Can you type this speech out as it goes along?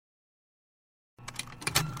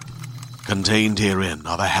Contained herein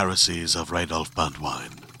are the heresies of Radolf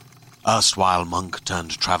Burntwine, erstwhile monk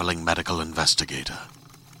turned traveling medical investigator.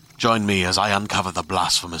 Join me as I uncover the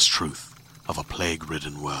blasphemous truth of a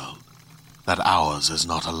plague-ridden world, that ours is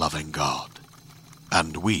not a loving God,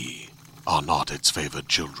 and we are not its favored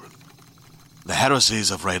children. The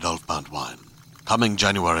heresies of Radolf Burntwine, coming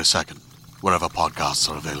January 2nd, wherever podcasts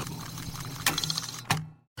are available.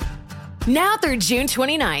 Now through June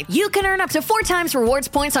 29th, you can earn up to 4 times rewards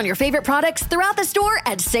points on your favorite products throughout the store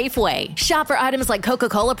at Safeway. Shop for items like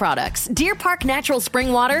Coca-Cola products, Deer Park Natural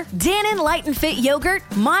Spring Water, Dannon Light and Fit Yogurt,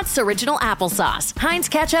 Mott's Original Applesauce, Heinz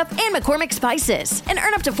Ketchup, and McCormick Spices. And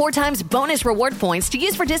earn up to 4 times bonus reward points to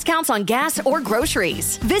use for discounts on gas or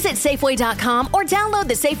groceries. Visit Safeway.com or download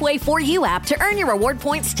the Safeway 4U app to earn your reward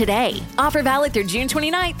points today. Offer valid through June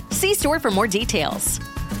 29th. See store for more details.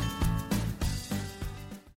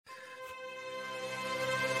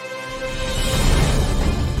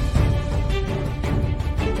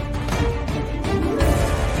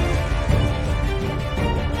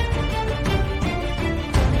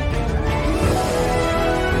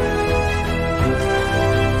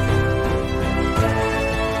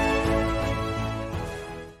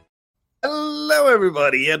 Hello,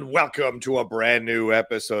 everybody, and welcome to a brand new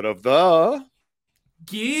episode of the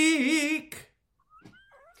Geek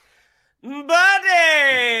Buddies!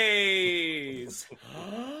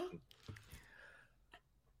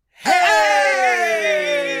 Hey!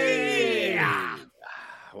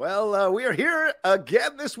 Well, we are here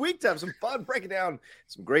again this week to have some fun breaking down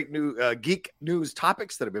some great new geek news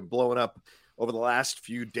topics that have been blowing up over the last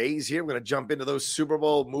few days here. We're going to jump into those Super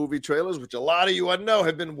Bowl movie trailers, which a lot of you I know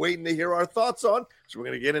have been waiting to hear our thoughts on. So we're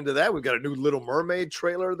going to get into that. We've got a new Little Mermaid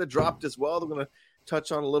trailer that dropped as well. We're going to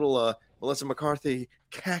touch on a little Melissa McCarthy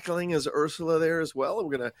cackling as Ursula there as well. And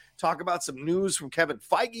we're going to talk about some news from Kevin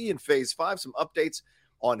Feige in Phase 5, some updates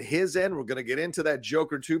on his end. We're going to get into that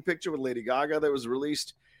Joker 2 picture with Lady Gaga that was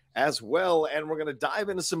released as well. And we're going to dive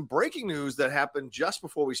into some breaking news that happened just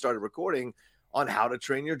before we started recording on How to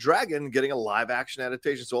Train Your Dragon, getting a live action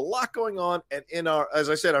adaptation. So a lot going on. And in our, as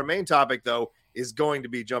I said, our main topic though, is going to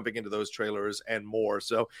be jumping into those trailers and more.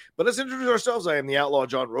 So, but let's introduce ourselves. I am the Outlaw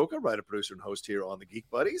John Roca, writer, producer, and host here on the Geek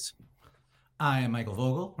Buddies. I am Michael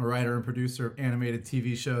Vogel, a writer and producer of animated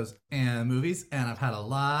TV shows and movies, and I've had a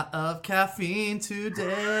lot of caffeine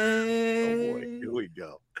today. Oh boy, here we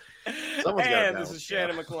go. And this is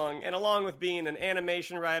Shannon McClung, and along with being an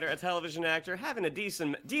animation writer, a television actor, having a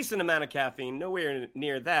decent amount of caffeine, nowhere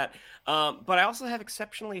near that, but I also have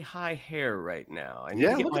exceptionally high hair right now. I need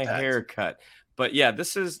to get my hair cut. But yeah,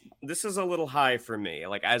 this is a little high for me.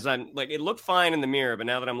 Like as I'm like, it looked fine in the mirror, but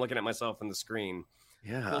now that I'm looking at myself in the screen,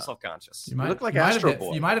 a little self-conscious. You look like Astro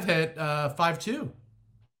Boy. You might have hit 5'2".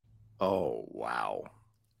 Oh wow.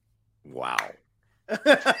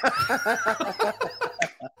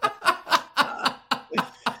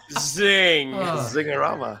 Zing.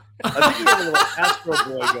 Zingorama. I think you have a little Astro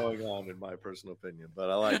Boy going on, in my personal opinion, but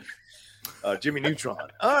I like Jimmy Neutron.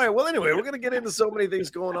 All right, well, anyway, we're going to get into so many things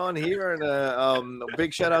going on here, and a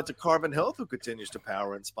big shout out to Carbon Health, who continues to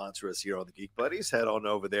power and sponsor us here on the Geek Buddies. Head on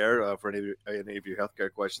over there for any of your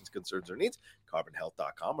healthcare questions, concerns, or needs,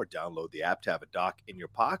 carbonhealth.com, or download the app to have a dock in your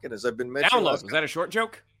pocket. As I've been mentioning, was that a short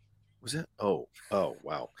joke? Was it? Oh,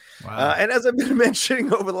 wow. And as I've been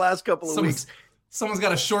mentioning over the last couple of weeks, someone's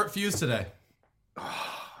got a short fuse today.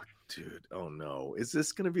 Oh, dude. Oh, no. Is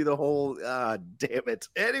this going to be the whole... damn it.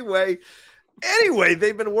 Anyway,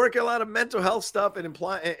 they've been working a lot of mental health stuff and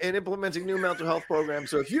implementing new mental health programs.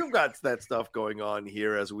 So if you've got that stuff going on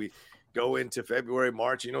here as we go into February,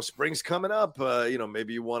 March, spring's coming up,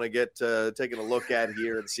 maybe you want to get taking a look at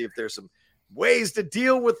here and see if there's some ways to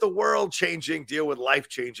deal with the world changing, deal with life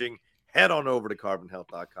changing. Head on over to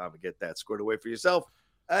carbonhealth.com and get that squared away for yourself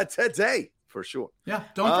today. For sure. Yeah,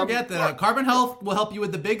 don't forget that Carbon Health will help you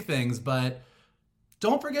with the big things, but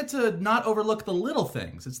don't forget to not overlook the little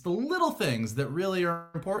things. It's the little things that really are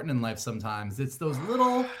important in life sometimes. It's those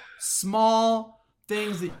little, small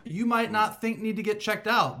things that you might not think need to get checked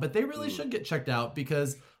out, but they really should get checked out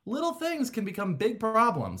because little things can become big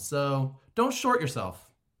problems. So don't short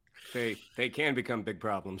yourself. They can become big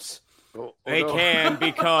problems. They can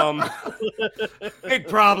become big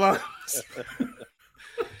problems.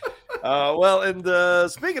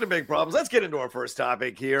 Speaking of big problems, let's get into our first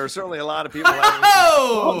topic here. Certainly a lot of people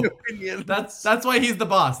have opinions. That's why he's the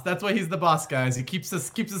boss. That's why he's the boss, guys. He keeps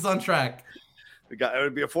us on track. It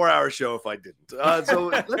would be a 4-hour show if I didn't. So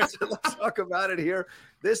let's talk about it here.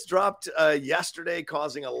 This dropped yesterday,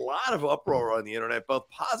 causing a lot of uproar on the internet, both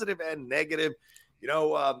positive and negative.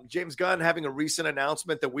 James Gunn having a recent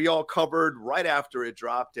announcement that we all covered right after it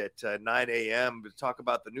dropped at 9 a.m. to talk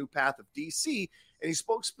about the new path of DC. And he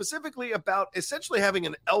spoke specifically about essentially having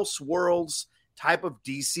an Elseworlds type of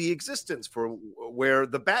DC existence for where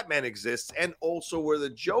the Batman exists and also where the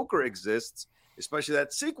Joker exists, especially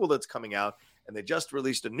that sequel that's coming out. And they just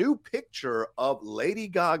released a new picture of Lady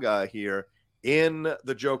Gaga here in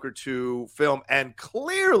the Joker 2 film. And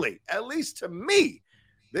clearly, at least to me,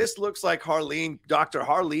 this looks like Dr.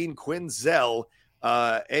 Harleen Quinzel,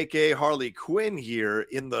 a.k.a. Harley Quinn here,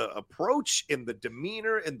 in the approach, in the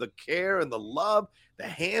demeanor, in the care, in the love, the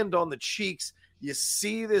hand on the cheeks. You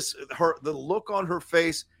see this, the look on her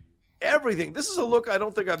face, everything. This is a look I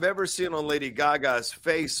don't think I've ever seen on Lady Gaga's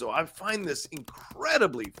face, so I find this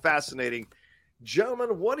incredibly fascinating.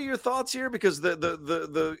 Gentlemen, what are your thoughts here? Because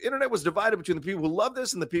the internet was divided between the people who love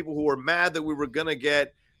this and the people who were mad that we were going to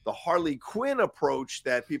get the Harley Quinn approach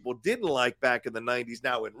that people didn't like back in the 90s.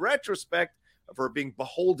 Now, in retrospect, of her being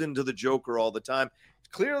beholden to the Joker all the time,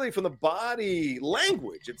 clearly from the body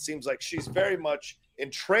language, it seems like she's very much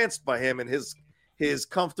entranced by him and his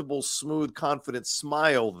comfortable, smooth, confident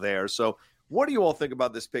smile there. So what do you all think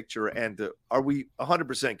about this picture? And are we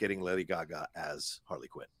 100% getting Lady Gaga as Harley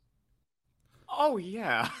Quinn? Oh,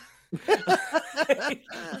 yeah.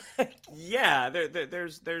 Yeah,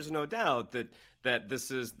 there's no doubt that this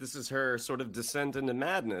is her sort of descent into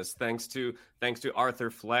madness, thanks to Arthur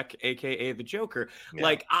Fleck, aka the Joker. Yeah.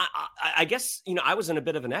 Like I guess I was in a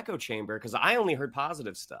bit of an echo chamber because I only heard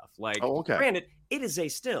positive stuff. Like, Granted, it is a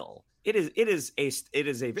still. It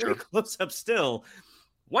is a very close up still.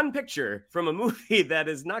 One picture from a movie that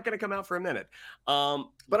is not going to come out for a minute.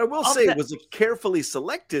 But I will say it was a carefully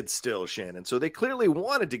selected still, Shannon. So they clearly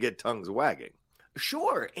wanted to get tongues wagging.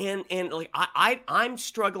 Sure. And like I'm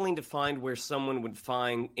struggling to find where someone would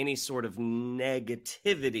find any sort of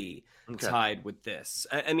negativity tied with this.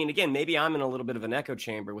 I mean, again, maybe I'm in a little bit of an echo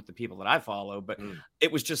chamber with the people that I follow, but it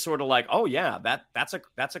was just sort of like, oh yeah, that's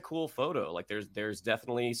a cool photo. Like there's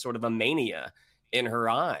definitely sort of a mania in her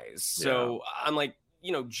eyes. So I'm like,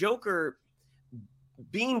 Joker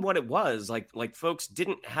being what it was, like folks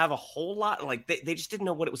didn't have a whole lot, like they just didn't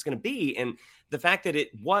know what it was going to be. And the fact that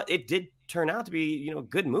it did turn out to be, a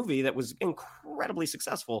good movie that was incredibly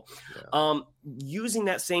successful. Using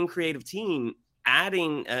that same creative team,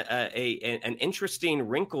 adding an interesting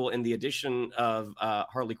wrinkle in the addition of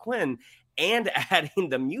Harley Quinn and adding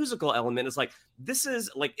the musical element is like, is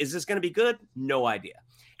this going to be good? No idea.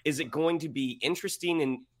 Is it going to be interesting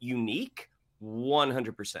and unique?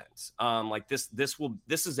 100%. Like this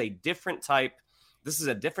is a different type. This is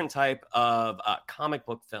a different type of comic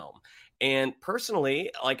book film. And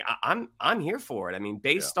personally, like I'm here for it. I mean,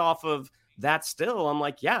 based off of that still, I'm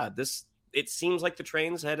like, it seems like the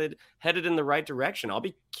train's headed in the right direction. I'll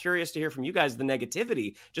be curious to hear from you guys the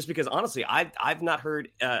negativity, just because honestly, I've not heard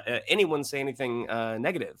anyone say anything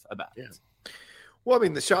negative about it. Well, I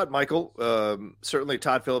mean, the shot, Michael, certainly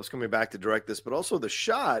Todd Phillips coming back to direct this, but also the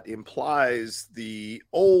shot implies the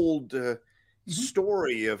old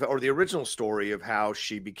story or the original story of how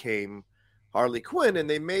she became Harley Quinn. And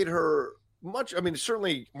they made her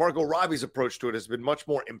certainly Margot Robbie's approach to it has been much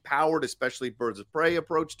more empowered, especially Birds of Prey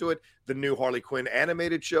approach to it. The new Harley Quinn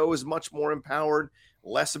animated show is much more empowered,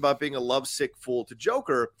 less about being a lovesick fool to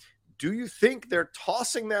Joker. Do you think they're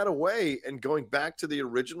tossing that away and going back to the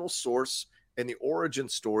original source and the origin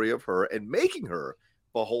story of her and making her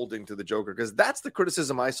beholden to the Joker? Because that's the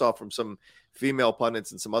criticism I saw from some female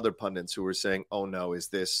pundits and some other pundits who were saying, oh no, is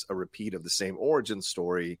this a repeat of the same origin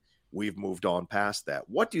story? We've moved on past that.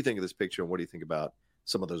 What do you think of this picture, and what do you think about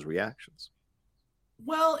some of those reactions?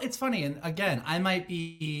 Well, it's funny. And again, I might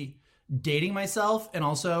be dating myself, and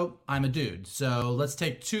also I'm a dude. So let's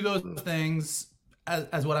take two of those things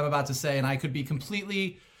as what I'm about to say. And I could be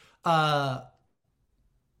completely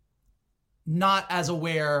not as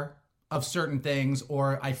aware of certain things,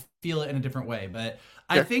 or I feel it in a different way. But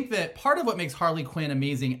I think that part of what makes Harley Quinn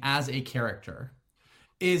amazing as a character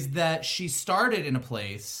is that she started in a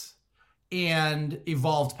place and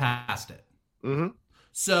evolved past it. Mm-hmm.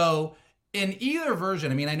 So in either version,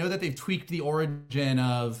 I mean, I know that they've tweaked the origin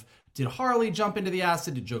of, did Harley jump into the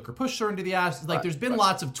acid? Did Joker push her into the acid? Like, there's been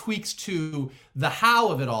lots of tweaks to the how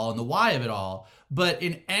of it all and the why of it all. But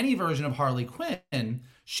in any version of Harley Quinn,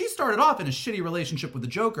 she started off in a shitty relationship with the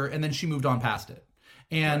Joker, and then she moved on past it.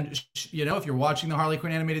 And, if you're watching the Harley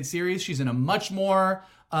Quinn animated series, she's in a much more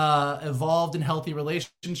evolved and healthy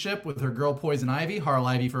relationship with her girl Poison Ivy, Harl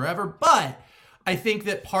Ivy forever. But I think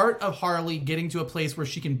that part of Harley getting to a place where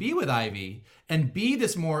she can be with Ivy and be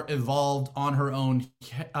this more evolved on her own,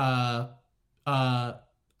 I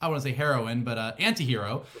want to say heroine, but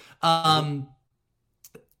anti-hero,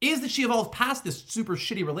 is that she evolved past this super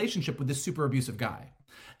shitty relationship with this super abusive guy.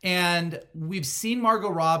 And we've seen Margot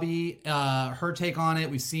Robbie, her take on it.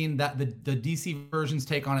 We've seen that the DC version's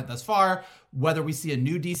take on it thus far. Whether we see a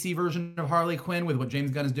new DC version of Harley Quinn with what James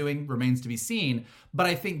Gunn is doing remains to be seen. But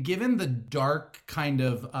I think given the dark kind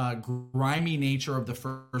of grimy nature of the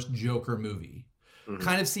first Joker movie,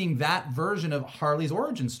 kind of seeing that version of Harley's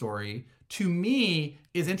origin story, to me,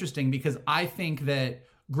 is interesting because I think that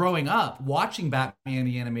growing up, watching Batman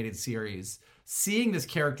the Animated Series, seeing this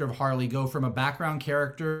character of Harley go from a background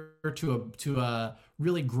character to a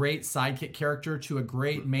really great sidekick character to a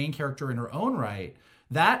great main character in her own right,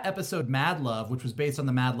 that episode Mad Love, which was based on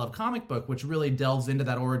the Mad Love comic book, which really delves into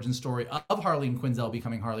that origin story of Harley and Quinzel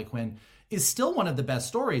becoming Harley Quinn, is still one of the best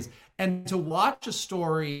stories. And to watch a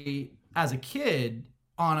story as a kid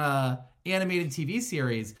on a animated TV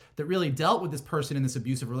series that really dealt with this person in this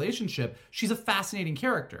abusive relationship, she's a fascinating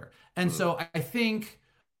character. And so I think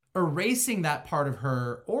erasing that part of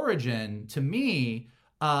her origin, to me,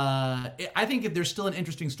 I think there's still an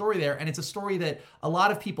interesting story there. And it's a story that a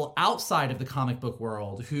lot of people outside of the comic book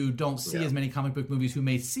world who don't see as many comic book movies, who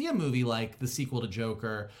may see a movie like the sequel to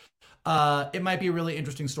Joker, it might be a really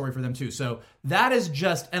interesting story for them too. So that is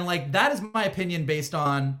just, and like, that is my opinion based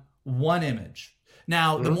on one image.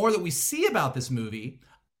 Now, the more that we see about this movie,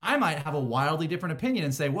 I might have a wildly different opinion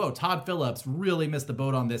and say, whoa, Todd Phillips really missed the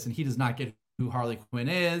boat on this and he does not get who Harley Quinn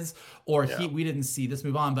is, or we didn't see this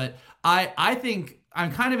move on. But I think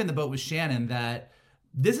I'm kind of in the boat with Shannon that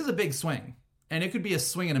this is a big swing, and it could be a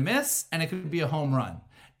swing and a miss, and it could be a home run.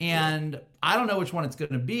 And I don't know which one it's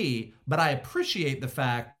going to be, but I appreciate the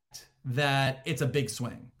fact that it's a big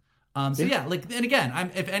swing. And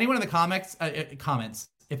again, if anyone in the comments,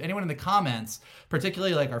 if anyone in the comments,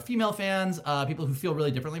 particularly like our female fans, people who feel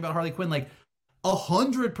really differently about Harley Quinn, like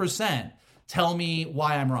 100% tell me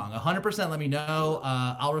why I'm wrong. 100% let me know.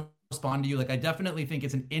 I'll respond to you. Like, I definitely think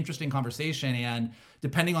it's an interesting conversation, and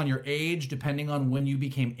depending on your age, depending on when you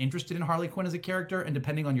became interested in Harley Quinn as a character, and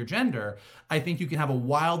depending on your gender, I think you can have a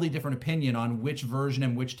wildly different opinion on which version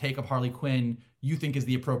and which take of Harley Quinn you think is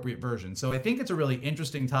the appropriate version. So I think it's a really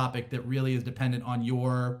interesting topic that really is dependent on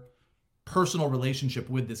your personal relationship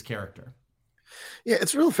with this character. Yeah,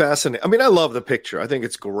 it's real fascinating. I mean, I love the picture. I think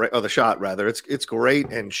it's great. Or the shot, rather. It's great,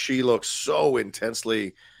 and she looks so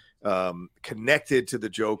intensely connected to the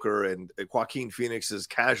Joker, and Joaquin Phoenix's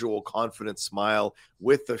casual, confident smile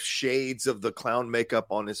with the shades of the clown makeup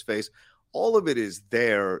on his face. All of it is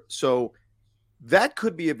there. So that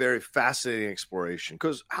could be a very fascinating exploration,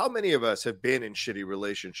 because how many of us have been in shitty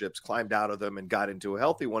relationships, climbed out of them, and got into a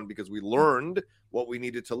healthy one because we learned what we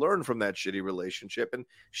needed to learn from that shitty relationship? And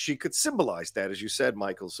she could symbolize that, as you said,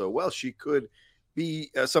 Michael, so well. She could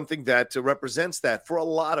be something that represents that for a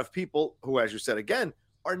lot of people who, as you said, again,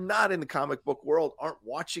 are not in the comic book world, aren't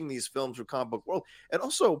watching these films from comic book world. And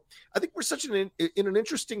also, I think we're in an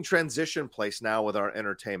interesting transition place now with our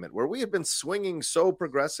entertainment, where we have been swinging so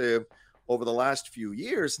progressive over the last few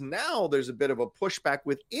years. Now there's a bit of a pushback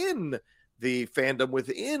within the fandom,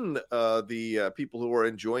 within the people who are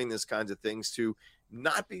enjoying these kinds of things, to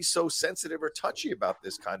not be so sensitive or touchy about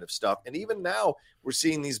this kind of stuff. And even now we're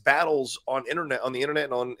seeing these battles on the internet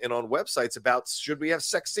and on websites about, should we have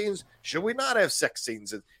sex scenes? Should we not have sex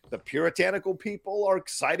scenes? And the puritanical people are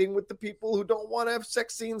siding with the people who don't want to have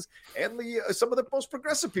sex scenes. And some of the most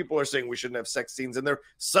progressive people are saying we shouldn't have sex scenes. And they're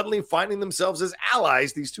suddenly finding themselves as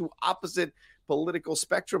allies, these two opposite political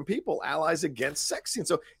spectrum people, allies against sex scenes.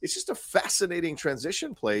 So it's just a fascinating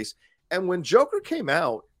transition place. And when Joker came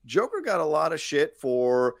out, Joker got a lot of shit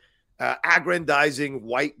for aggrandizing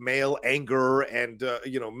white male anger and,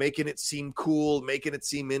 making it seem cool, making it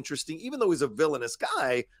seem interesting. Even though he's a villainous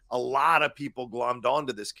guy, a lot of people glommed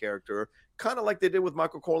onto this character, kind of like they did with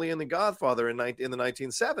Michael Corleone and The Godfather in the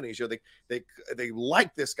 1970s. They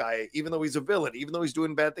like this guy, even though he's a villain, even though he's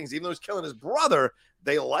doing bad things, even though he's killing his brother.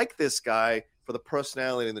 They like this guy for the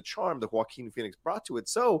personality and the charm that Joaquin Phoenix brought to it.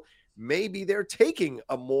 So maybe they're taking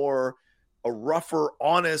a rougher,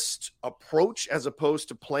 honest approach, as opposed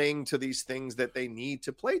to playing to these things that they need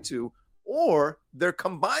to play to, or they're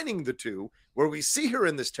combining the two, where we see her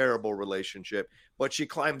in this terrible relationship, but she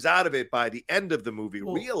climbs out of it by the end of the movie,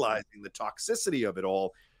 realizing the toxicity of it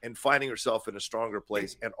all and finding herself in a stronger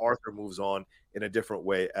place. And Arthur moves on in a different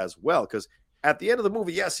way as well. Because at the end of the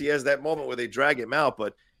movie, yes, he has that moment where they drag him out,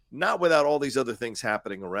 but not without all these other things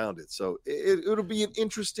happening around it. So it'll be an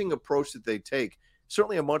interesting approach that they take.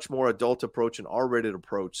 Certainly a much more adult approach, an R-rated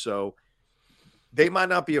approach. So they might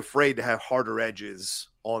not be afraid to have harder edges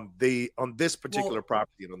on this particular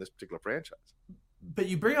property and on this particular franchise. But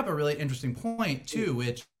you bring up a really interesting point too,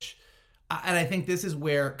 which and I think this is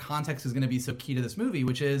where context is going to be so key to this movie,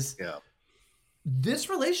 which is this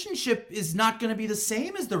relationship is not going to be the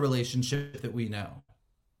same as the relationship that we know.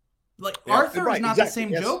 Like Arthur is not the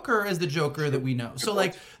same Joker as the Joker that we know. So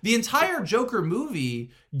like the entire Joker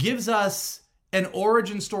movie gives us an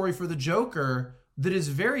origin story for the Joker that is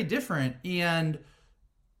very different. And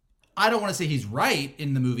I don't want to say he's right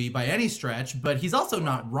in the movie by any stretch, but he's also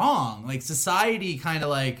not wrong. Like society kind of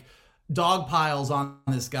like dog piles on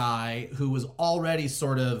this guy who was already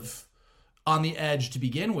sort of on the edge to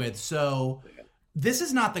begin with. So this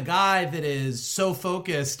is not the guy that is so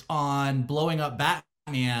focused on blowing up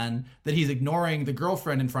Batman that he's ignoring the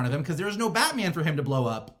girlfriend in front of him, because there's no Batman for him to blow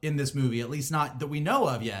up in this movie, at least not that we know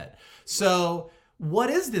of yet. So what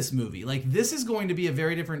is this movie? Like, this is going to be a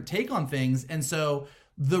very different take on things. And so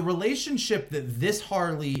the relationship that this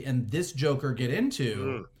Harley and this Joker get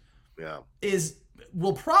into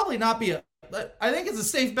will probably not be I think it's a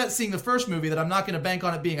safe bet seeing the first movie that I'm not going to bank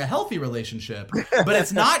on it being a healthy relationship, but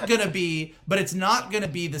it's not going to be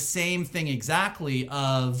the same thing exactly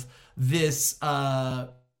of this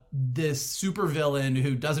supervillain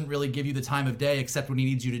who doesn't really give you the time of day except when he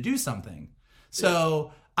needs you to do something.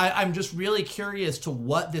 So I'm just really curious to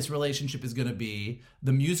what this relationship is going to be.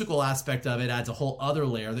 The musical aspect of it adds a whole other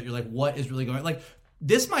layer that you're like, what is really going on? Like,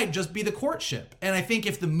 this might just be the courtship. And I think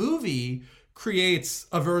if the movie creates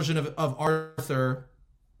a version of Arthur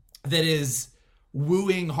that is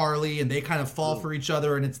wooing Harley and they kind of fall for each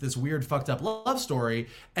other and it's this weird fucked up love story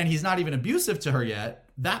and he's not even abusive to her yet,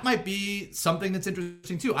 that might be something that's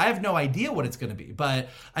interesting too. I have no idea what it's going to be, but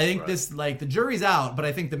I think this, like, the jury's out, but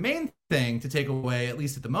I think the main thing to take away, at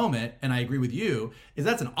least at the moment, and I agree with you, is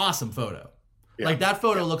that's an awesome photo. Like, that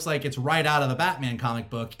photo looks like it's right out of the Batman comic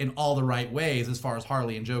book in all the right ways as far as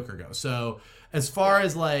Harley and Joker go. So as far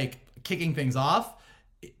as like kicking things off,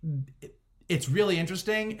 it's really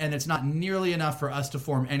interesting, and it's not nearly enough for us to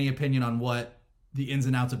form any opinion on what the ins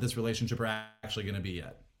and outs of this relationship are actually going to be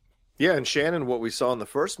yet. Yeah, and Shannon, what we saw in the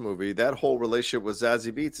first movie, that whole relationship with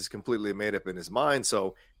Zazie Beetz is completely made up in his mind.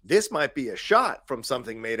 So this might be a shot from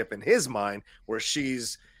something made up in his mind where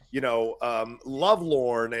she's,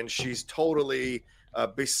 lovelorn and she's totally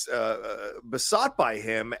besought by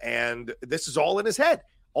him. And this is all in his head.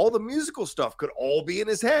 All the musical stuff could all be in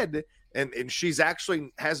his head. And she's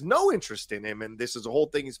actually has no interest in him. And this is a whole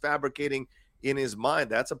thing he's fabricating in his mind.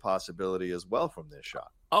 That's a possibility as well from this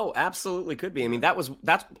shot. Oh, absolutely could be. I mean, that's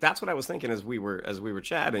what I was thinking as we were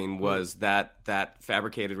chatting, was that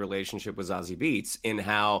fabricated relationship with Zazie Beetz, in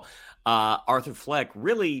how Arthur Fleck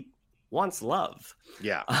really wants love.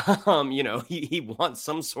 Yeah. He wants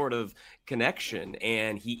some sort of connection,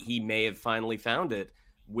 and he may have finally found it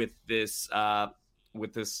with this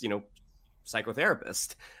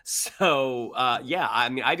psychotherapist. So I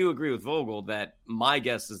mean, I do agree with Vogel that my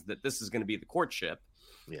guess is that this is going to be the courtship.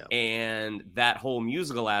 Yeah. And that whole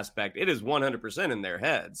musical aspect, it is 100% in their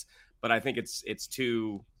heads, but I think it's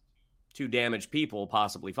two damaged people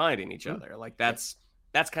possibly finding each other. Like, that's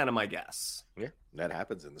kind of my guess. Yeah, that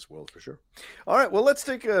happens in this world for sure. All right, well, let's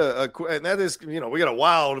take a and that is, we got a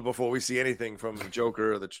while before we see anything from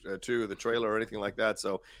Joker or the trailer or anything like that.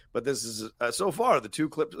 So, but this is so far the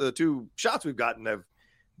two shots we've gotten have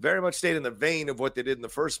very much stayed in the vein of what they did in the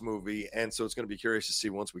first movie, and so it's going to be curious to see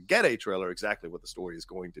once we get a trailer exactly what the story is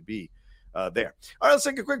going to be there. All right, let's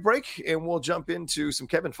take a quick break, and we'll jump into some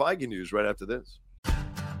Kevin Feige news right after this.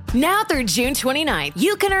 Now through June 29th,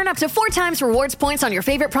 you can earn up to 4 times rewards points on your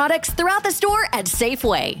favorite products throughout the store at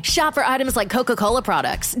Safeway. Shop for items like Coca-Cola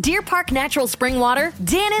products, Deer Park Natural Spring Water,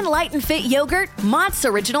 Dannon Light and Fit Yogurt, Mott's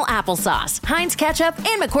Original Applesauce, Heinz Ketchup,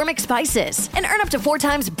 and McCormick Spices. And earn up to 4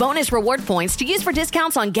 times bonus reward points to use for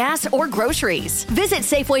discounts on gas or groceries. Visit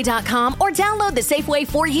Safeway.com or download the Safeway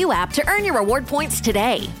 4U app to earn your reward points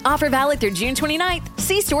today. Offer valid through June 29th.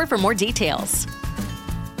 See store for more details.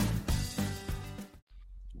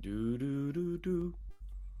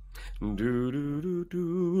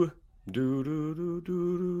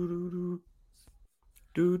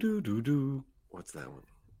 What's that one?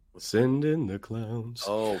 Send in the clowns.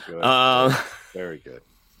 Oh, good. Very good.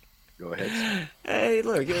 Go ahead. Hey,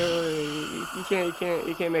 look, you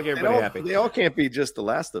can't make everybody happy. They all can't be just The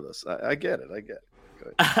Last of Us. I get it.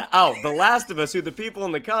 Oh, The Last of Us, who the people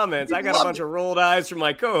in the comments, I got a bunch of rolled eyes from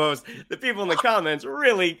my co-host. The people in the comments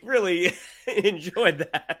really, really enjoyed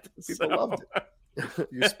that. People loved it.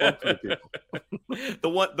 You spoke to the people.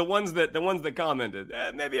 the ones that commented.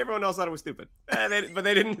 Maybe everyone else thought it was stupid, but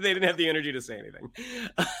they didn't have the energy to say anything.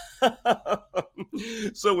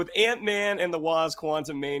 So with Ant-Man and the Wasp: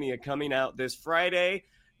 Quantumania coming out this Friday,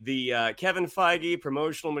 the Kevin Feige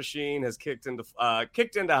promotional machine has kicked into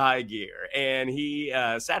high gear, and he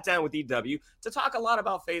sat down with EW to talk a lot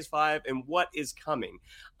about Phase 5 and what is coming.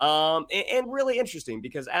 And really interesting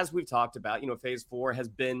because, as we've talked about, Phase 4 has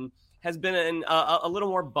been a little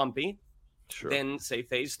more bumpy. Sure. Than, say,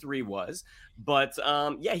 Phase 3 was. But,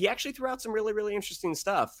 he actually threw out some really, really interesting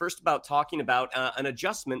stuff. First, about talking about an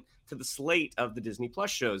adjustment to the slate of the Disney Plus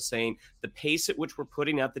shows, saying the pace at which we're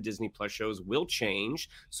putting out the Disney Plus shows will change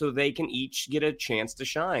so they can each get a chance to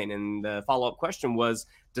shine. And the follow-up question was,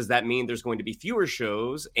 does that mean there's going to be fewer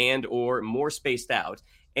shows and or more spaced out?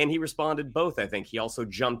 And he responded both, I think. He also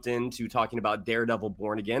jumped into talking about Daredevil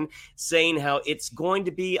Born Again, saying how it's going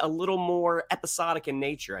to be a little more episodic in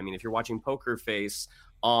nature. I mean, if you're watching Poker Face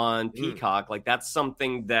on Peacock, like that's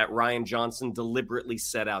something that Rian Johnson deliberately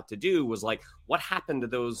set out to do, was like, what happened to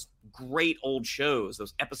those great old shows,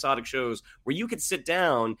 those episodic shows where you could sit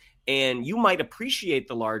down and you might appreciate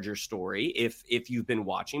the larger story if you've been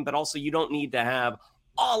watching, but also you don't need to have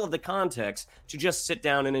all of the context to just sit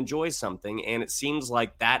down and enjoy something. And it seems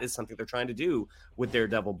like that is something they're trying to do with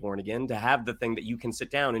Daredevil Born Again, to have the thing that you can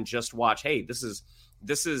sit down and just watch. Hey, this is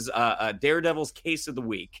Daredevil's case of the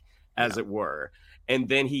week, as it were. And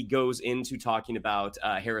then he goes into talking about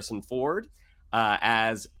Harrison Ford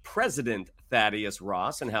as President Thaddeus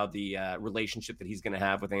Ross and how the relationship that he's going to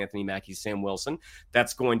have with Anthony Mackie's Sam Wilson,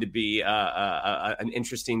 that's going to be an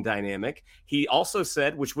interesting dynamic. He also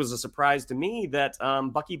said, which was a surprise to me, that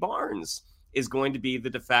Bucky Barnes is going to be the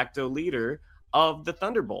de facto leader of the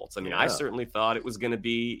Thunderbolts. I mean, I certainly thought it was going to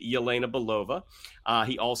be Yelena Belova.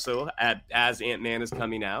 He also, as Ant-Man is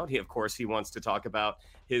coming out, he wants to talk about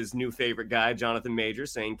his new favorite guy, Jonathan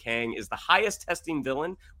Majors, saying Kang is the highest testing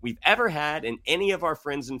villain we've ever had in any of our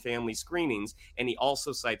friends and family screenings. And he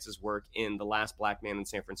also cites his work in The Last Black Man in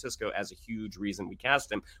San Francisco as a huge reason we cast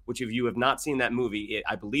him, which if you have not seen that movie,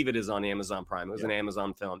 I believe it is on Amazon Prime. It was an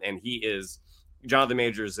Amazon film, and Jonathan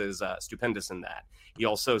Majors is stupendous in that. He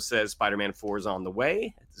also says Spider-Man 4 is on the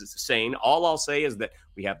way, saying all I'll say is that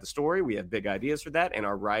we have the story, we have big ideas for that, and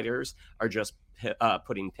our writers are just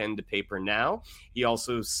putting pen to paper now. He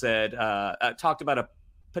also said, talked about a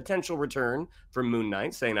potential return for Moon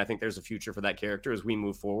Knight, saying I think there's a future for that character as we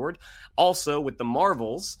move forward. Also, with the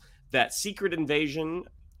Marvels, that Secret Invasion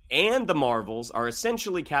and the Marvels are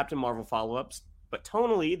essentially Captain Marvel follow-ups, but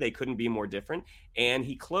tonally, they couldn't be more different. And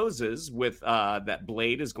he closes with that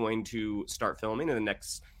Blade is going to start filming in the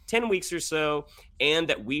next 10 weeks or so, and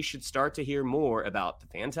that we should start to hear more about the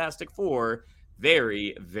Fantastic Four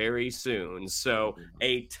very, very soon. So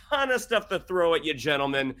a ton of stuff to throw at you,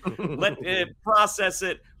 gentlemen. Let it process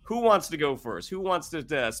it. Who wants to go first? Who wants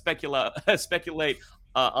to speculate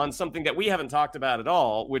on something that we haven't talked about at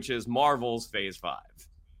all, which is Marvel's Phase 5?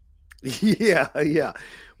 Yeah.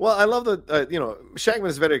 Well, I love that, Shagman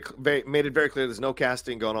has made it very clear there's no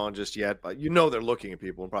casting going on just yet, but they're looking at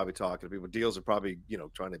people and probably talking to people. Deals are probably,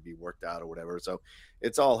 trying to be worked out or whatever. So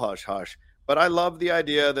it's all hush hush. But I love the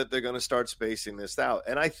idea that they're going to start spacing this out.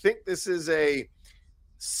 And I think this is a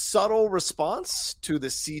subtle response to the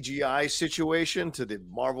CGI situation, to the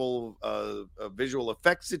Marvel visual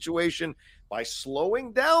effects situation, by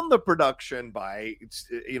slowing down the production, by,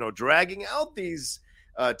 dragging out these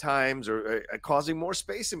times or causing more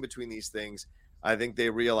space in between these things. I think they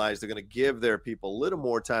realize they're going to give their people a little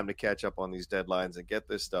more time to catch up on these deadlines and get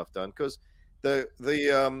this stuff done, because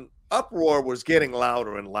the uproar was getting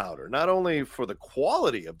louder and louder, not only for the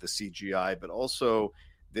quality of the CGI, but also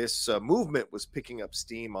this movement was picking up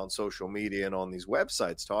steam on social media and on these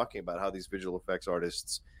websites, talking about how these visual effects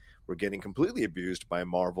artists were getting completely abused by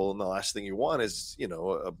Marvel. And the last thing you want is,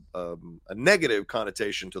 a negative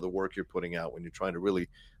connotation to the work you're putting out when you're trying to really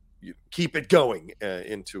keep it going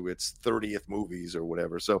into its 30th movies or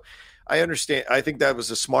whatever. So I understand. I think that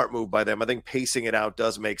was a smart move by them. I think pacing it out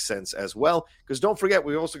does make sense as well, because don't forget,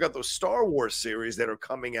 we also got those Star Wars series that are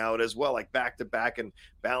coming out as well, like back to back, and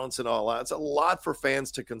balancing all out. It's a lot for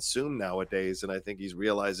fans to consume nowadays. And I think he's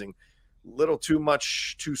realizing little too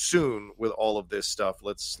much too soon with all of this stuff.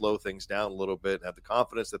 Let's slow things down a little bit and have the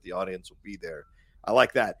confidence that the audience will be there. I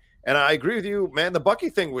like that. And I agree with you, man. The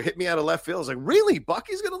Bucky thing hit me out of left field. I was like, really?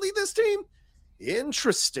 Bucky's going to lead this team?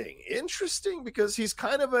 Interesting, because he's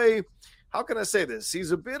kind of how can I say this?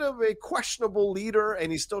 He's a bit of a questionable leader,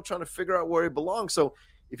 and he's still trying to figure out where he belongs. So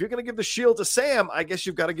if you're going to give the shield to Sam, I guess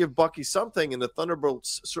you've got to give Bucky something. And the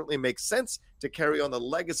Thunderbolts certainly make sense to carry on the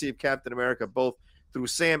legacy of Captain America, both through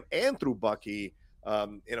Sam and through Bucky,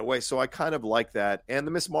 in a way. So I kind of like that. And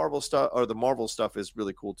the Marvel stuff is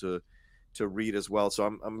really cool to read as well. So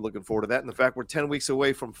I'm looking forward to that. And the fact we're 10 weeks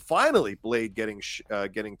away from finally Blade getting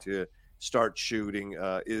to start shooting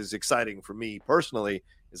is exciting for me personally,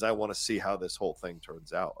 is I want to see how this whole thing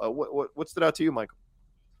turns out. What stood out to you, Michael?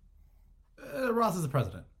 Ross is the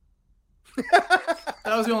president.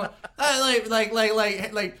 That was the only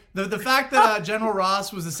the fact that General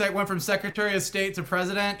Ross was went from Secretary of State to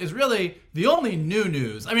president is really the only new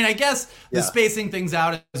news. I mean, I guess the spacing things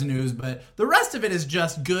out is news, but the rest of it is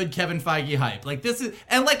just good Kevin Feige hype. Like this is,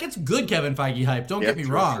 and like it's good Kevin Feige hype. Don't get me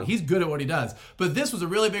wrong, true. He's good at what he does. But this was a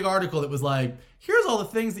really big article that was like, here's all the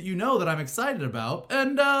things that you know that I'm excited about.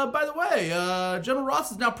 And by the way, General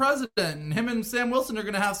Ross is now president, and him and Sam Wilson are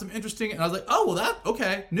going to have some interesting. And I was like, oh well,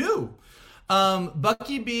 okay, new.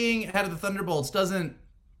 Bucky being head of the Thunderbolts doesn't.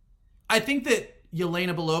 I think that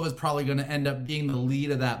Yelena Belova is probably going to end up being the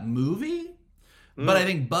lead of that movie, but I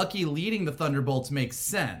think Bucky leading the Thunderbolts makes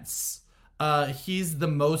sense. He's the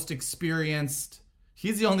most experienced.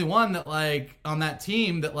 He's the only one that like on that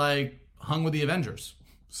team that like hung with the Avengers.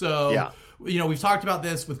 So you know, we've talked about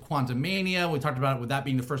this with Quantumania. We talked about it with that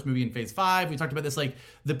being the first movie in Phase 5. We talked about this like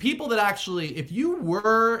the people that actually, if you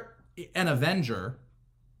were an Avenger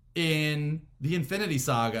in the Infinity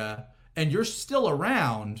Saga and you're still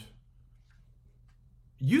around,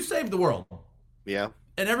 you saved the world. Yeah.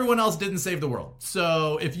 And everyone else didn't save the world.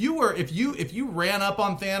 So if you ran up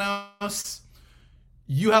on Thanos,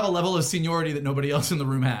 you have a level of seniority that nobody else in the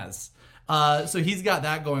room has. So he's got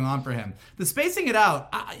that going on for him. The spacing it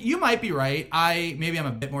out, you might be right. Maybe I'm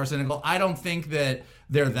a bit more cynical. I don't think that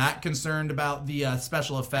they're that concerned about the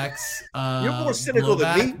special effects. You're more cynical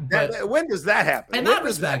than me. When does that happen? In that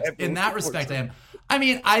respect, I am. I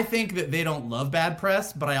mean, I think that they don't love bad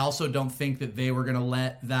press, but I also don't think that they were going to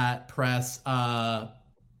let that press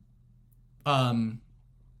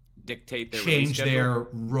dictate their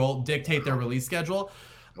dictate their release schedule.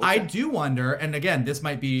 Okay. I do wonder, and again, this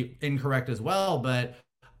might be incorrect as well, but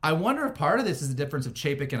I wonder if part of this is the difference of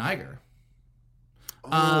Chapek and Iger.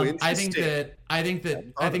 I think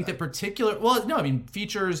that particular. Well, no, I mean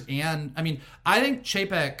features and I think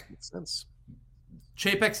Chapek's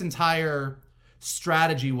entire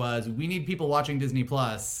strategy was we need people watching Disney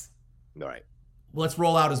Plus. All right. Let's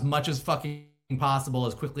roll out as much as fucking possible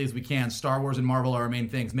as quickly as we can. Star Wars and Marvel are our main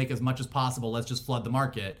things. Make as much as possible. Let's just flood the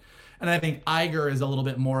market. And I think Iger is a little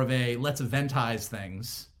bit more of a let's eventize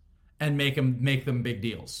things and make them big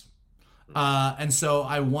deals. And so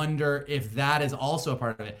I wonder if that is also a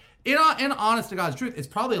part of it. In honest to God's truth, it's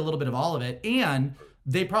probably a little bit of all of it. And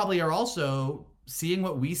they probably are also seeing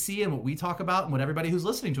what we see and what we talk about and what everybody who's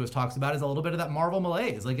listening to us talks about is a little bit of that Marvel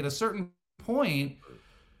malaise. Like at a certain point,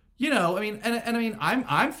 you know,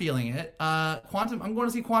 I'm feeling it. I'm going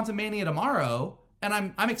to see Quantumania tomorrow.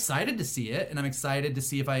 And I'm excited to see it, and I'm excited to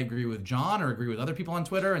see if I agree with John or agree with other people on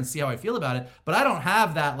Twitter and see how I feel about it. But I don't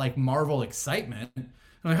have that like Marvel excitement. I'm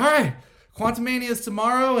like, all right, Quantumania is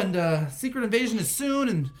tomorrow, and Secret Invasion is soon,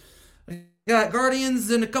 and I got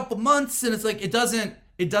Guardians in a couple months, and it's like it doesn't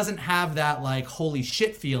have that like holy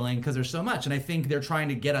shit feeling because there's so much. And I think they're trying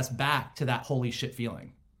to get us back to that holy shit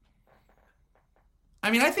feeling. I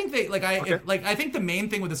mean, I think I think the main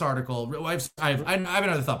thing with this article, I have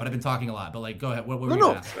another thought, but I've been talking a lot. But like, go ahead. What were you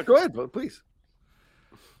gonna ask? Go ahead, please.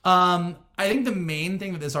 I think the main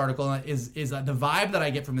thing with this article is the vibe that I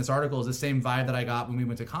get from this article is the same vibe that I got when we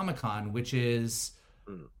went to Comic-Con, which is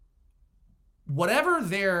whatever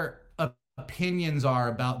their opinions are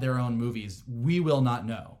about their own movies, we will not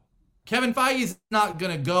know. Kevin Feige's not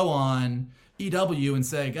gonna go on EW and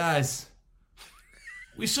say, guys,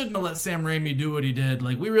 we shouldn't have let Sam Raimi do what he did.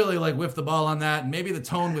 Like, we really, like, whiffed the ball on that. And maybe the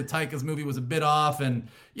tone with Taika's movie was a bit off. And,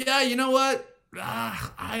 yeah, you know what?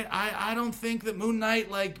 I don't think that Moon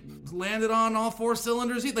Knight, like, landed on all four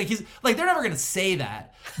cylinders. They're never going to say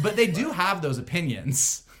that. But they do have those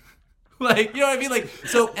opinions. Like, you know what I mean? Like,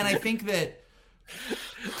 so, and I think that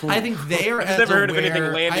they are. I've never heard of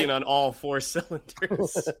anything landing on all four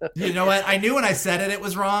cylinders. You know what? I knew when I said it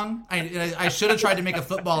was wrong. I should have tried to make a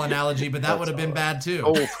football analogy, but that would have been bad too.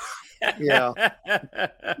 Oh, yeah.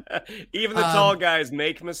 Even the tall guys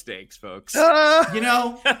make mistakes, folks. You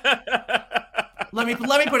know, let me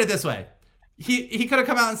put it this way. He could have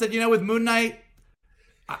come out and said, you know, with Moon Knight,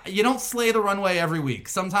 you don't slay the runway every week.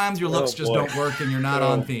 Sometimes your looks just don't work and you're not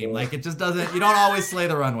on theme. Like it just doesn't. You don't always slay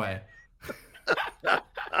the runway.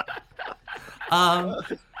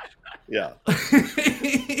 Yeah.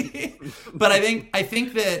 But I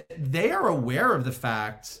think that they are aware of the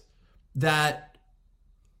fact that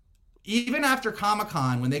even after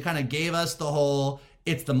Comic-Con, when they kind of gave us the whole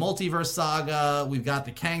it's the multiverse saga, we've got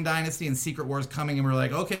the Kang Dynasty and Secret Wars coming, and we're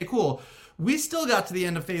like, okay, cool. We still got to the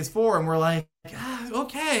end of Phase 4 and we're like,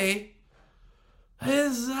 okay.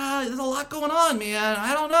 there's a lot going on, man.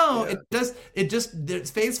 I don't know.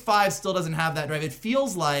 Phase 5 still doesn't have that drive. It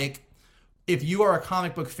feels like if you are a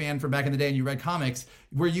comic book fan from back in the day and you read comics,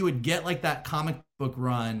 where you would get like that comic book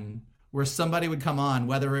run where somebody would come on,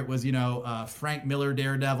 whether it was, Frank Miller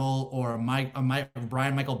Daredevil or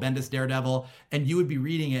Brian Michael Bendis Daredevil, and you would be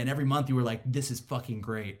reading it, and every month you were like, this is fucking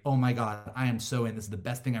great. Oh my God, I am so in. This is the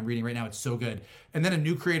best thing I'm reading right now. It's so good. And then a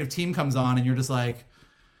new creative team comes on, and you're just like,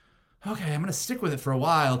 okay, I'm going to stick with it for a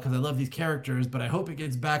while because I love these characters, but I hope it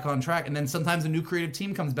gets back on track. And then sometimes a new creative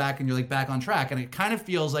team comes back, and you're like back on track. And it kind of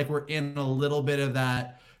feels like we're in a little bit of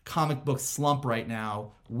that comic book slump right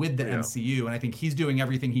now with the MCU, and I think he's doing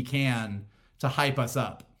everything he can to hype us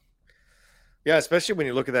up. Yeah, especially when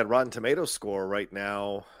you look at that Rotten Tomatoes score right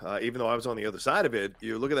now. Even though I was on the other side of it,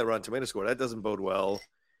 you look at that Rotten Tomatoes score, that doesn't bode well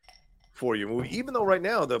for your movie. Even though right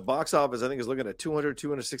now the box office, I think, is looking at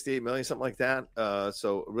 268 million, something like that.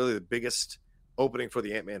 So really the biggest opening for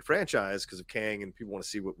the Ant-Man franchise because of Kang, and people want to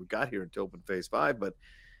see what we got here to open Phase 5. But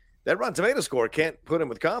that Rotten Tomatoes score can't put him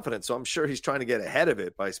with confidence. So I'm sure he's trying to get ahead of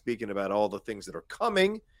it by speaking about all the things that are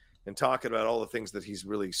coming and talking about all the things that he's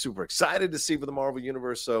really super excited to see for the Marvel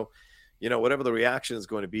Universe. So, whatever the reaction is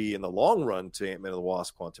going to be in the long run to Ant-Man and the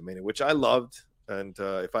Wasp: Quantumania, which I loved. And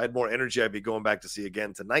if I had more energy, I'd be going back to see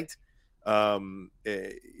again tonight.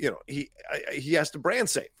 He has to brand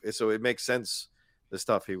safe. So it makes sense, the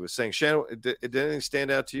stuff he was saying. Shannon, did anything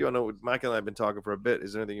stand out to you? I know Mike and I have been talking for a bit.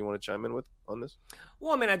 Is there anything you want to chime in with on this?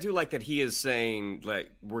 Well, I mean, I do like that he is saying, like,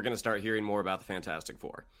 we're going to start hearing more about the Fantastic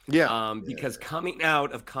Four. Yeah. Because coming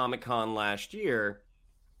out of Comic-Con last year,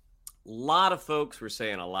 a lot of folks were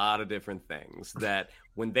saying a lot of different things that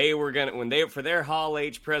for their Hall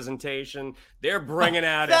H presentation, they're bringing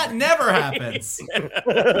out that never happens.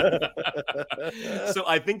 So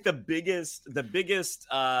I think the biggest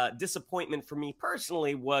disappointment for me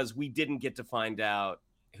personally was we didn't get to find out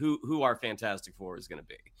who our Fantastic Four is going to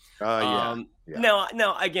be. Yeah.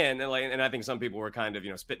 No, again, and I think some people were kind of,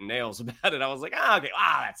 spitting nails about it. I was like, okay,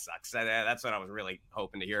 that sucks. That's what I was really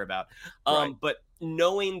hoping to hear about. Right. But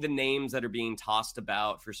knowing the names that are being tossed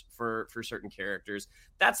about for certain characters,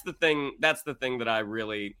 that's the thing that I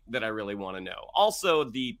really want to know. Also,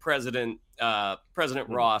 the President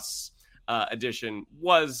Ross edition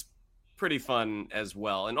was pretty fun as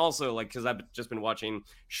well. And also, because I've just been watching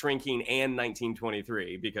Shrinking and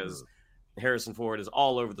 1923 because Harrison Ford is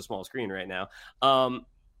all over the small screen right now.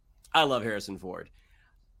 I love Harrison Ford.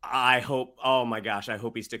 I hope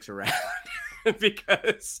he sticks around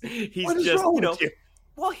because he's just,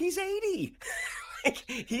 well, he's 80.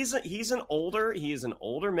 He's an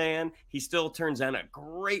older man. He still turns in a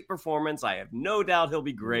great performance. I have no doubt he'll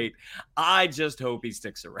be great. I just hope he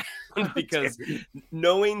sticks around because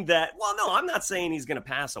knowing that, well, no, I'm not saying he's going to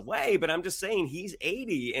pass away, but I'm just saying he's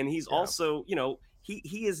 80 and he's also,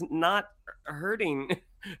 he is not hurting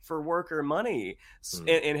for work or money.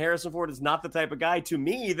 And Harrison Ford is not the type of guy to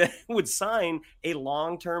me that would sign a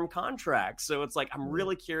long-term contract. So it's like, I'm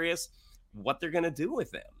really curious what they're going to do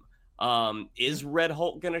with him. Is Red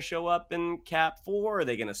Hulk going to show up in Cap 4? Are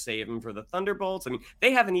they going to save him for the Thunderbolts? I mean,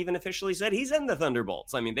 they haven't even officially said he's in the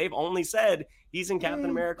Thunderbolts. I mean, they've only said he's in Captain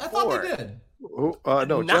America 4. I thought they did.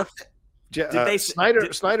 No,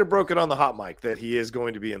 Snyder broke it on the hot mic that he is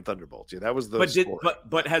going to be in Thunderbolts. Yeah, that was the story.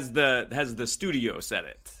 But has the studio said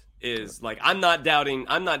it? Is like, I'm not doubting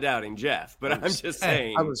Jeff, but I'm just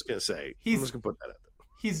saying. I was going to say, I'm just going to put that out there.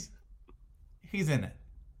 He's in it.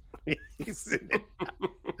 He's in it.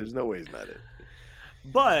 There's no way he's not in it.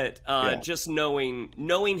 But just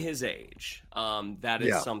knowing his age, that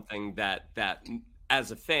is something that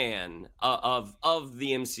as a fan of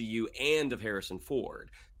the MCU and of Harrison Ford,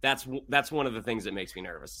 that's one of the things that makes me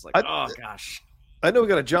nervous. It's like, oh gosh. I know we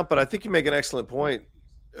got to jump, but I think you make an excellent point,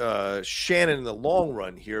 Shannon, in the long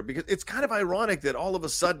run here, because it's kind of ironic that all of a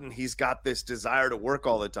sudden he's got this desire to work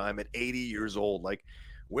all the time at 80 years old. Like,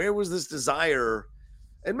 where was this desire?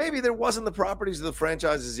 And maybe there wasn't the properties of the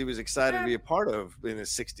franchises he was excited to be a part of in his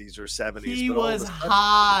 60s or 70s. He was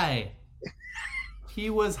high. He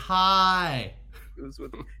was high. He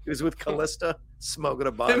was with Callista, smoking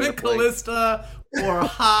a bottle. Him and Callista were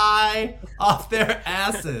high off their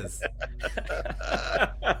asses.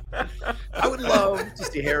 I would love to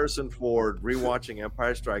see Harrison Ford rewatching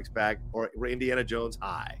Empire Strikes Back or Indiana Jones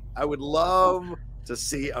high. I would love to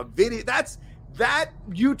see a video. That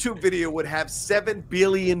YouTube video would have 7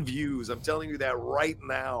 billion views. I'm telling you that right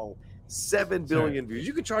now. 7 billion views.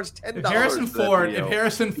 You could charge $10. If Harrison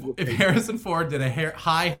Ford did a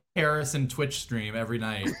high Harrison Twitch stream every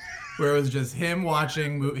night, where it was just him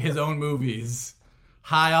watching his own movies,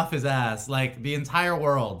 high off his ass, like the entire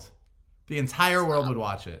world would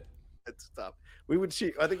watch it. It's tough. We would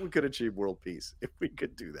achieve. I think we could achieve world peace if we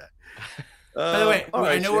could do that. By the way,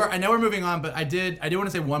 right, I know we're moving on, but I did want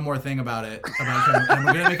to say one more thing about it. And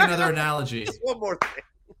we're gonna make another analogy. Just one more thing.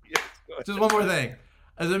 Yes, Just one more thing.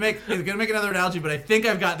 I was gonna make another analogy, but I think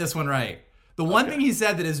I've got this one right. The one thing he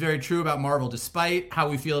said that is very true about Marvel, despite how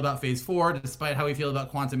we feel about Phase 4, despite how we feel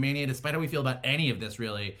about Quantumania, despite how we feel about any of this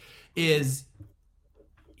really, is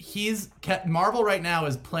Marvel right now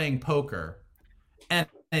is playing poker, and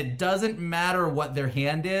it doesn't matter what their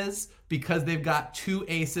hand is because they've got 2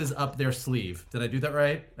 aces up their sleeve. Did I do that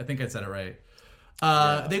right? I think I said it right.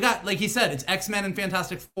 They got, like he said, it's X-Men and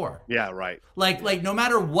Fantastic Four. Yeah, right. Like no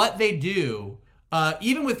matter what they do,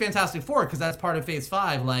 even with Fantastic Four, because that's part of Phase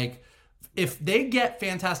 5, like if they get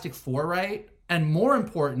Fantastic Four right, and more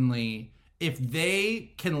importantly, if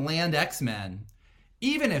they can land X-Men,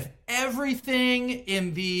 even if everything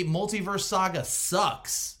in the multiverse saga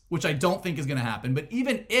sucks, which I don't think is going to happen, but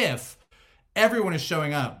even if everyone is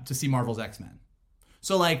showing up to see Marvel's X-Men.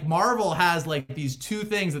 So like Marvel has like these 2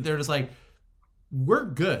 things that they're just like, we're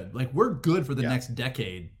good. Like we're good for the next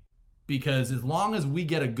decade, because as long as we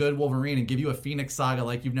get a good Wolverine and give you a Phoenix saga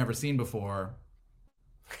like you've never seen before,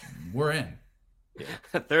 we're in. Yeah.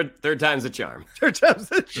 Third time's a charm. Third time's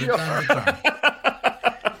the charm.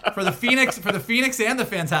 For the Phoenix and the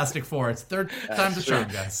Fantastic Four, it's third time's a charm,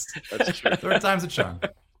 guys. That's true. Third time's a charm. I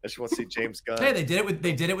just want to see James Gunn. Hey, they did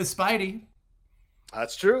it with Spidey.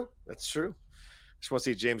 That's true. That's true. I just want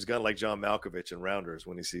to see James Gunn like John Malkovich in Rounders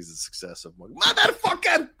when he sees the success of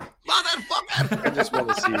motherfucking. I just want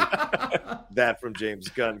to see that from James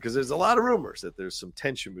Gunn, because there's a lot of rumors that there's some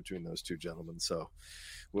tension between those 2 gentlemen. So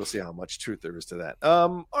we'll see how much truth there is to that.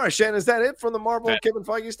 All right, Shannon, is that it from the Marvel Kevin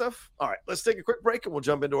Feige stuff? All right, let's take a quick break and we'll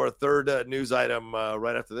jump into our third news item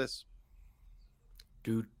right after this.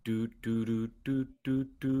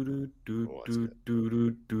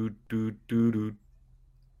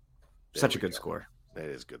 Such a good score. That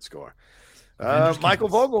is a good score. Michael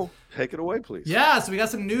Vogel, take it away, please. Yeah, so we got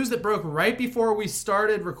some news that broke right before we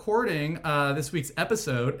started recording this week's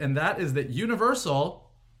episode, and that is that Universal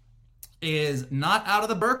is not out of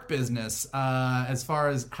the Burke business as far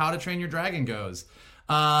as How to Train Your Dragon goes.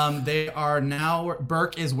 They are now,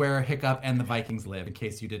 Burke is where Hiccup and the Vikings live, in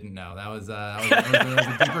case you didn't know. That was a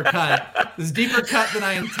deeper cut. This is deeper cut than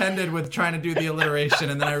I intended with trying to do the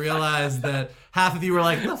alliteration, and then I realized that half of you were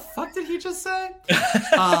like, the fuck did he just say?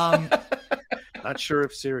 Not sure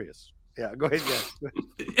if serious. Yeah, go ahead, guys.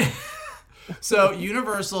 So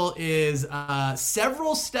Universal is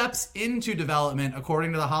several steps into development,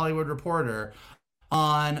 according to the Hollywood Reporter,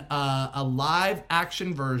 on a live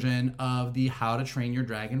action version of the How to Train Your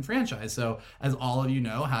Dragon franchise. So as all of you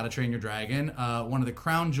know, How to Train Your Dragon, one of the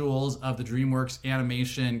crown jewels of the DreamWorks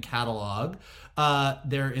animation catalog.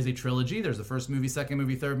 There is a trilogy. There's the first movie, second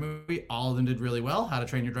movie, third movie. All of them did really well. How to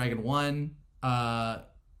Train Your Dragon 1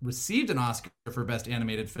 received an Oscar for Best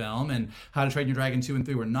Animated Film, and How to Train Your Dragon 2 and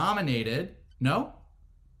 3 were nominated. No?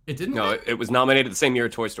 It didn't win? It was nominated the same year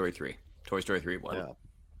Toy Story 3. Toy Story 3 won. Yeah.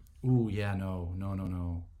 Ooh, yeah, no.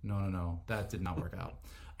 That did not work out.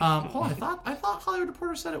 Hold on, I thought Hollywood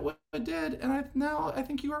Reporter said it did, and I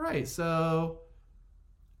think you were right. So,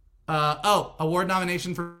 award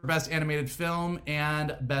nomination for Best Animated Film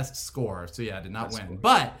and Best Score. So yeah, did not win.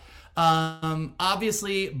 But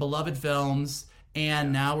obviously beloved films,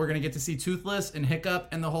 and now we're gonna get to see Toothless and Hiccup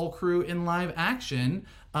and the whole crew in live action.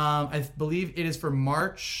 I believe it is for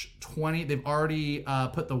March 20. They've already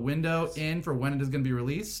put the window in for when it is going to be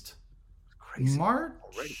released. Crazy. March,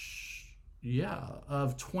 already. Yeah,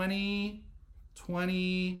 of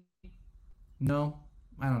 2020. No,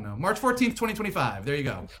 I don't know. March 14th, 2025. There you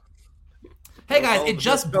go. Hey guys, it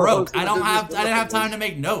just broke. I didn't have time to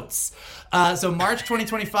make notes. So March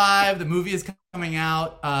 2025, the movie is coming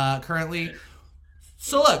out currently.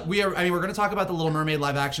 So look, we're going to talk about the Little Mermaid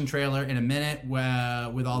live action trailer in a minute,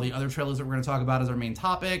 with all the other trailers that we're going to talk about as our main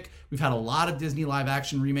topic. We've had a lot of Disney live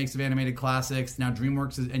action remakes of animated classics. Now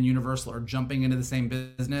DreamWorks and Universal are jumping into the same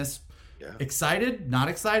business. Yeah. Excited? Not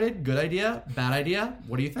excited? Good idea? Bad idea?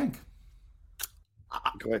 What do you think?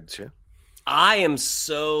 Go ahead, Chip. I am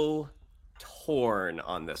so torn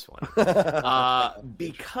on this one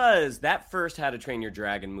because that first How to Train Your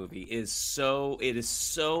Dragon movie is so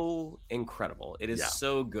incredible. It is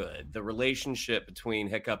so good. The relationship between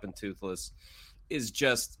Hiccup and Toothless is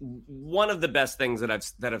just one of the best things that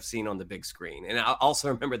I've seen on the big screen. And I also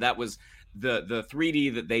remember that was the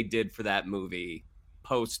 3D that they did for that movie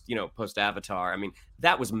post Avatar. I mean,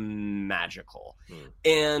 that was magical.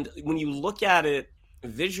 And when you look at it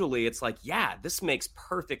visually, it's like, yeah, this makes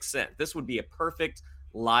perfect sense. This would be a perfect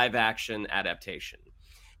live action adaptation.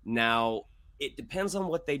 Now, it depends on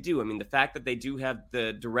what they do. I mean, the fact that they do have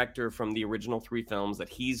the director from the original 3 films, that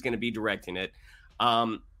he's going to be directing it,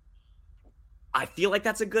 I feel like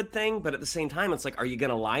that's a good thing. But at the same time, it's like, are you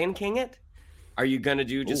going to Lion King it? Are you going to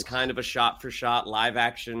do just kind of a shot-for-shot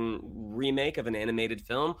live-action remake of an animated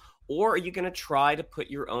film? Or are you going to try to put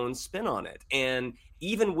your own spin on it? And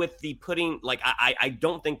even with the putting, like, I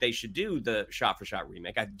don't think they should do the shot-for-shot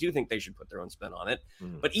remake. I do think they should put their own spin on it.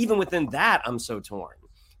 But even within that, I'm so torn.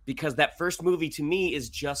 Because that first movie, to me, is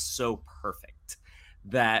just so perfect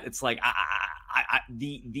that it's like,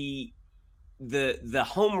 the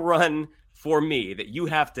home run for me that you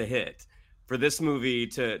have to hit for this movie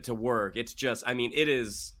to work, it's just, I mean,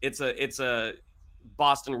 it's a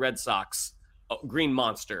Boston Red Sox Green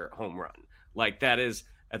Monster home run. Like that's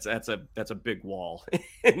a big wall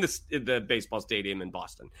in the baseball stadium in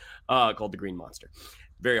Boston, called the Green Monster.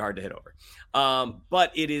 Very hard to hit over.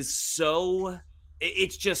 But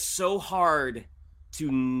it's just so hard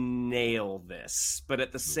to nail this. But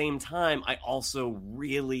at the same time, I also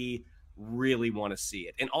really, really want to see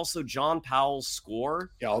it. And also John Powell's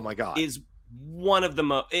score, oh my God, is one of the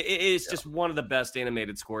just one of the best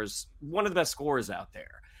animated scores, one of the best scores out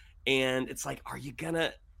there. And it's like, are you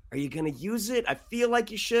gonna use it? I feel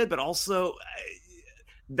like you should, but also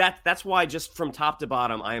that's why, just from top to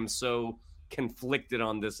bottom, I am so conflicted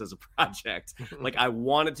on this as a project. Like, I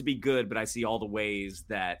want it to be good, but I see all the ways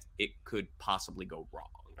that it could possibly go wrong.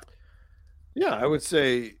 Yeah, I would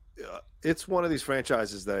say it's one of these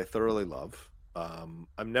franchises that I thoroughly love.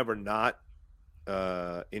 I'm never not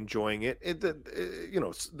enjoying it.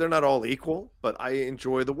 They're not all equal, but I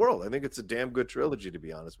enjoy the world. I think it's a damn good trilogy, to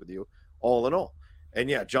be honest with you, all in all. And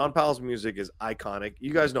yeah, John Powell's music is iconic.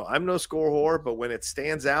 You guys know I'm no score whore, but when it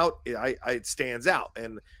stands out, it stands out.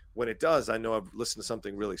 And when it does, I know I've listened to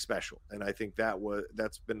something really special. And I think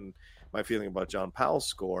that's been my feeling about John Powell's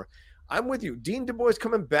score. I'm with you. Dean Du Bois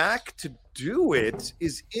coming back to do it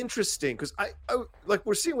is interesting, because I like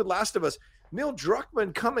we're seeing with Last of Us, Neil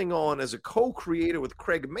Druckmann coming on as a co-creator with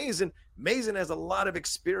Craig Mazin. Mazin has a lot of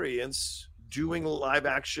experience doing live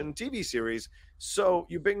action TV series. So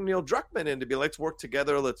you bring Neil Druckmann in to be, let's work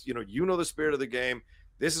together. Let's, you know the spirit of the game.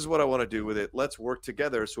 This is what I want to do with it. Let's work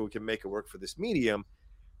together so we can make it work for this medium.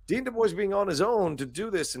 Dean Du Bois being on his own to do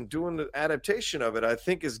this and doing the adaptation of it, I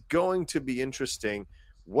think is going to be interesting.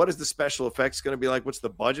 What is the special effects going to be like? What's the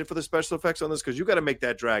budget for the special effects on this? Because you got to make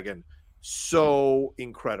that dragon so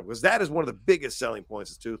incredible, because that is one of the biggest selling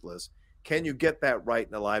points of Toothless. Can you get that right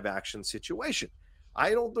in a live action situation?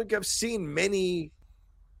 I don't think I've seen many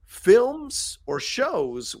films or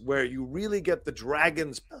shows where you really get the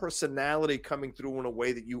dragon's personality coming through in a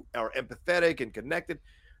way that you are empathetic and connected.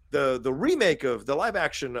 The remake of the live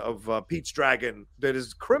action of Pete's Dragon that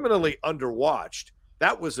is criminally underwatched,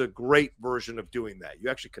 that was a great version of doing that. You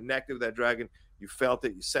actually connected with that dragon. You felt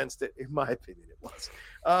it. You sensed it. In my opinion, it was.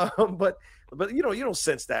 But you don't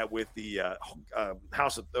sense that with the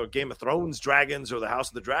House of Game of Thrones dragons or the House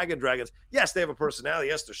of the Dragon dragons. Yes, they have a personality.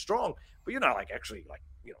 Yes, they're strong. But you're not actually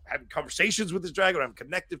having conversations with this dragon, or having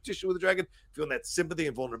connective tissue with the dragon, feeling that sympathy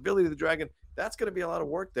and vulnerability to the dragon. That's going to be a lot of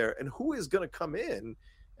work there. And who is going to come in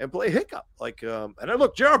and play Hiccup? And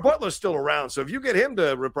look, Gerard Butler's still around. So if you get him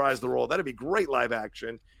to reprise the role, that'd be great live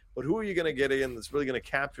action. But who are you going to get in that's really going to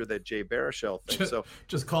capture that Jay Baruchel thing?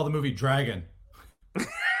 Just call the movie Dragon.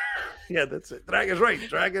 Yeah, that's it. Dragon's right.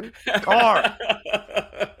 Dragon, car,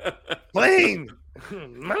 plane,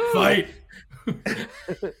 fight.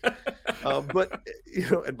 But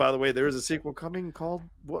and by the way, there is a sequel coming called,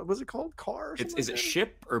 what was it called? Car? Is it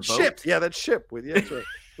Ship or Boat? Ship. Yeah, that's Ship that's right.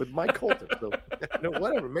 With Mike Colton. So,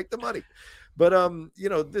 whatever, make the money. But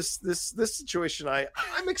this situation,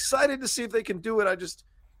 I'm excited to see if they can do it.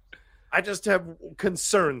 I just have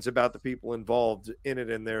concerns about the people involved in it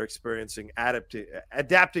and their experiencing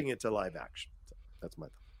adapting it to live action. So that's my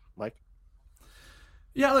thought. Mike?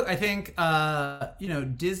 Yeah, look, I think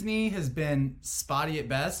Disney has been spotty at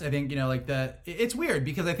best. I think it's weird,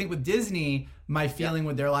 because I think with Disney, my feeling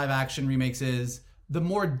with their live action remakes is the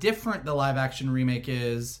more different the live action remake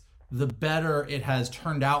is, the better it has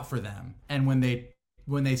turned out for them. And when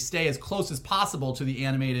they stay as close as possible to the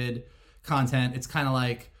animated content, it's kind of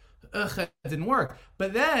like, ugh, it didn't work.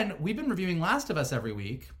 But then we've been reviewing Last of Us every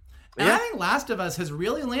week. And I think Last of Us has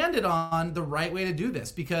really landed on the right way to do this,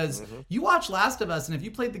 because you watch Last of Us, and if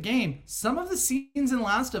you played the game, some of the scenes in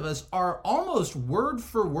Last of Us are almost word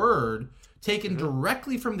for word taken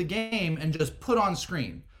directly from the game and just put on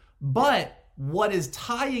screen. But what is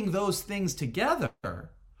tying those things together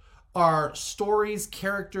are stories,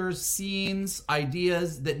 characters, scenes,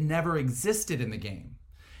 ideas that never existed in the game.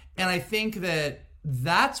 And I think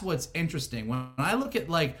that's what's interesting. When I look at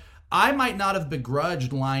I might not have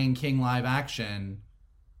begrudged Lion King live action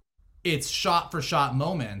its shot-for-shot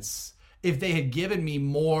moments if they had given me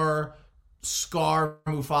more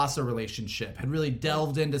Scar-Mufasa relationship, had really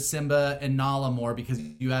delved into Simba and Nala more because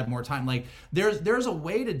you had more time. Like, there's a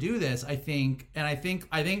way to do this, I think, and I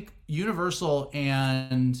think Universal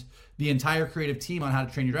and the entire creative team on How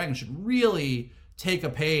to Train Your Dragon should really take a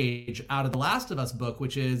page out of The Last of Us book,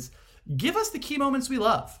 which is give us the key moments we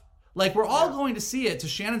love. Like, we're all going to see it, to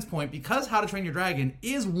Shannon's point, because How to Train Your Dragon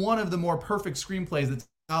is one of the more perfect screenplays that's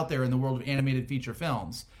out there in the world of animated feature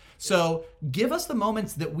films. So give us the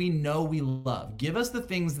moments that we know we love. Give us the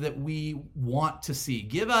things that we want to see.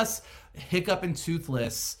 Give us Hiccup and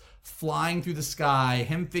Toothless flying through the sky,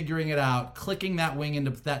 him figuring it out, clicking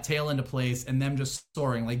that tail into place, and them just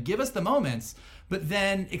soaring. Like, give us the moments, but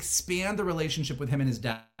then expand the relationship with him and his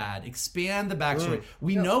dad. Expand the backstory.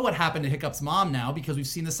 We know what happened to Hiccup's mom now because we've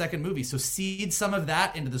seen the second movie. So seed some of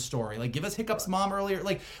that into the story. Like, give us Hiccup's mom earlier.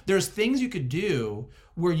 Like, there's things you could do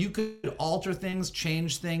where you could alter things,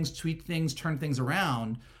 change things, tweak things, turn things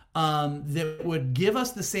around that would give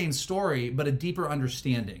us the same story, but a deeper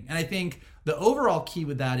understanding. And I think the overall key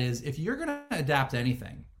with that is if you're going to adapt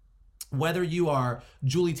anything, whether you are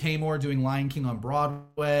Julie Taymor doing Lion King on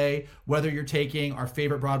Broadway, whether you're taking our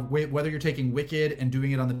favorite Broadway, whether you're taking Wicked and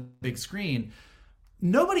doing it on the big screen,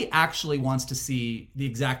 nobody actually wants to see the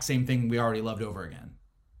exact same thing we already loved over again.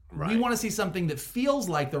 Right. We want to see something that feels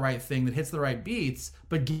like the right thing, that hits the right beats,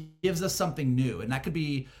 but gives us something new. And that could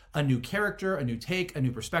be a new character, a new take, a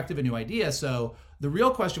new perspective, a new idea. So the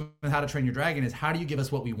real question with How to Train Your Dragon is, how do you give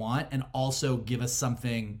us what we want and also give us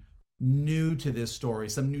something new to this story,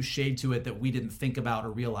 some new shade to it that we didn't think about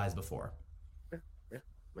or realize before? Yeah.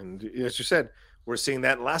 And as you said, we're seeing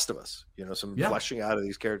that in Last of Us, some fleshing out of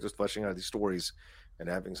these characters, fleshing out of these stories, and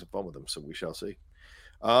having some fun with them. So we shall see.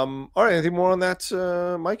 All right, anything more on that,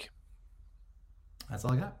 Mike? That's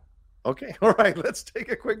all I got. Okay, all right, let's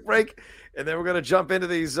take a quick break, and then we're going to jump into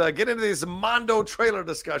these, get into this Mondo trailer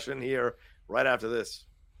discussion here right after this.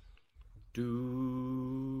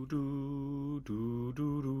 Do do do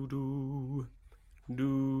do do do do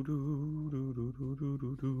do do do do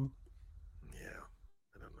do do. Yeah,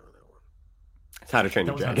 I don't know that one. It's How to Train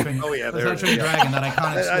Your Dragon. Oh yeah, that's How to Train Your Dragon. That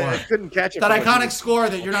iconic score. I couldn't catch it. That iconic score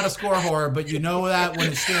that you're not a score whore, but you know that when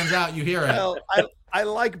it stands out, you hear it. Well, I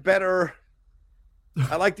like better.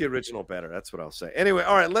 I like the original better. That's what I'll say. Anyway,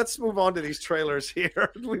 all right, let's move on to these trailers here.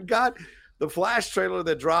 We've got the Flash trailer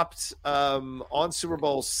that dropped on Super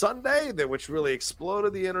Bowl Sunday, which really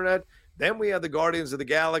exploded the internet. Then we had the Guardians of the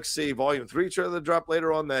Galaxy Volume 3 trailer that dropped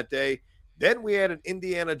later on that day. Then we had an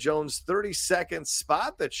Indiana Jones 30-second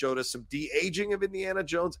spot that showed us some de-aging of Indiana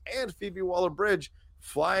Jones and Phoebe Waller-Bridge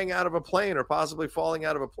flying out of a plane or possibly falling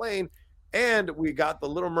out of a plane. And we got the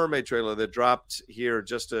Little Mermaid trailer that dropped here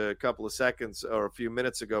just a couple of seconds or a few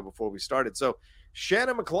minutes ago before we started. So,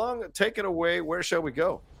 Shannon McClung, take it away. Where shall we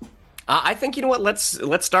go? I think, you know what, let's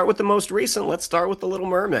start with the most recent. Let's start with The Little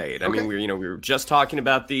Mermaid. I mean, we were just talking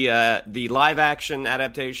about the live action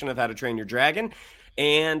adaptation of How to Train Your Dragon.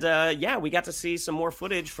 And we got to see some more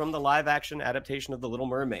footage from the live action adaptation of The Little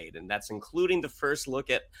Mermaid. And that's including the first look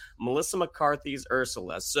at Melissa McCarthy's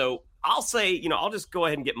Ursula. So I'll say, I'll just go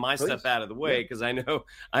ahead and get my stuff out of the way because I know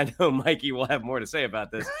Mikey will have more to say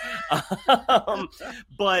about this.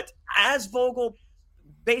 But as Vogel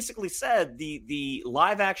basically said, the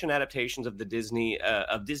live action adaptations of the Disney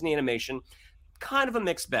animation, kind of a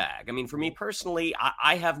mixed bag. I mean, for me personally,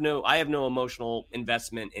 I have no emotional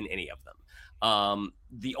investment in any of them.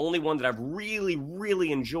 The only one that I've really,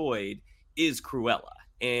 really enjoyed is Cruella.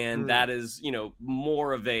 And that is,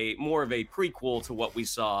 more of a prequel to what we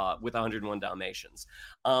saw with 101 Dalmatians.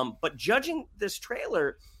 But judging this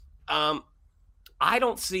trailer, I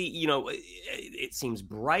don't see, it seems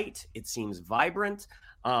bright. It seems vibrant.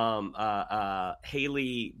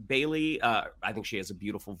 Haley Bailey, I think she has a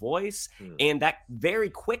beautiful voice. And that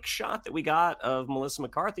very quick shot that we got of Melissa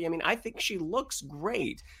McCarthy, I mean, I think she looks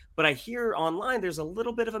great. But I hear online there's a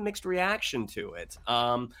little bit of a mixed reaction to it.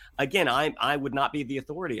 Again, I would not be the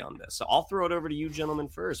authority on this. So I'll throw it over to you gentlemen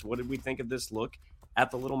first. What did we think of this look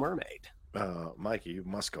at The Little Mermaid? Mikey, you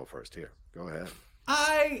must go first here. Go ahead.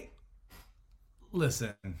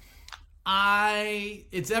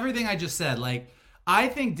 It's everything I just said. Like, I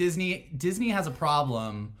think Disney has a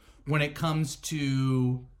problem when it comes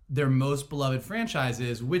to their most beloved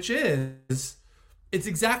franchises, which is, it's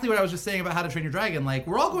exactly what I was just saying about How to Train Your Dragon. Like,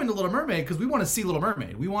 we're all going to Little Mermaid because we want to see Little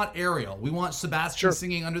Mermaid. We want Ariel. We want Sebastian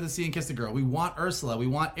singing Under the Sea and Kiss the Girl. We want Ursula. We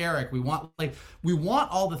want Eric. We want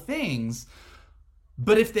all the things.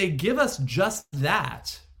 But if they give us just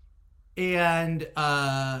that and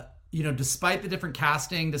despite the different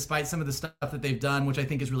casting, despite some of the stuff that they've done, which I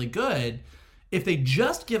think is really good, if they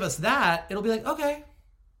just give us that, it'll be like, okay,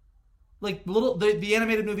 like the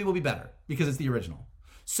animated movie will be better because it's the original.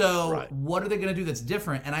 So what are they going to do that's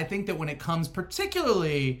different? And I think that when it comes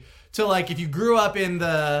particularly to like if you grew up in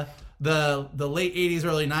the late 80s,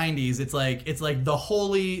 early 90s, it's like the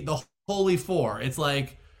holy four. It's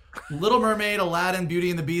like Little Mermaid, Aladdin, Beauty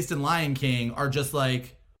and the Beast, and Lion King are just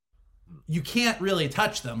like, you can't really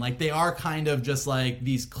touch them. Like they are kind of just like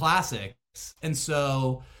these classics. And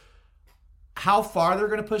so how far they're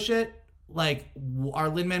going to push it, like are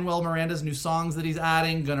Lin-Manuel Miranda's new songs that he's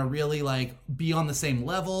adding going to really like be on the same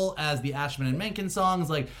level as the Ashman and Menken songs?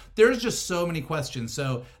 Like there's just so many questions.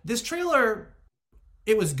 So this trailer,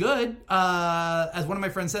 it was good. As one of my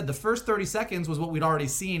friends said, the first 30 seconds was what we'd already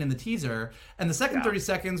seen in the teaser. And the second 30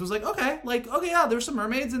 seconds was like, okay, yeah, there's some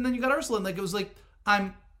mermaids. And then you got Ursula. And like, it was like,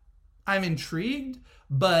 I'm intrigued,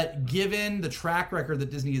 but given the track record that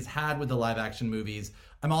Disney has had with the live action movies,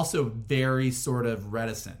 I'm also very sort of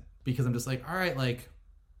reticent because I'm just like, all right, like,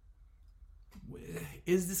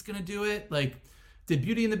 is this going to do it? Like, did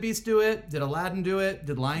Beauty and the Beast do it? Did Aladdin do it?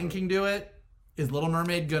 Did Lion King do it? Is Little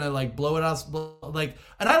Mermaid going to like blow it out? Like,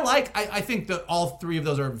 and I think that all three of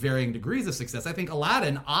those are varying degrees of success. I think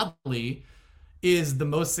Aladdin, oddly, is the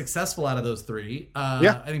most successful out of those three.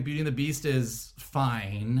 I think Beauty and the Beast is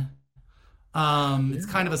fine. It's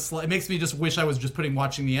kind of it makes me just wish I was just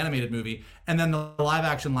watching the animated movie. And then the live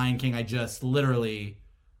action Lion King, I just literally,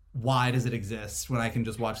 why does it exist when I can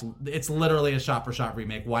just watch? It's literally a shot for shot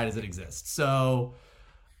remake. Why does it exist? So,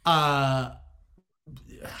 I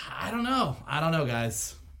don't know,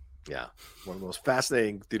 guys. Yeah. One of the most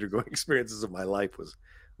fascinating theater going experiences of my life was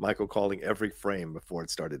Michael calling every frame before it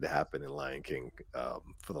started to happen in Lion King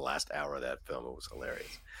for the last hour of that film. It was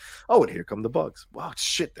hilarious. Oh, and here come the bugs. Wow,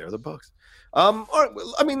 shit, there are the bugs. All right,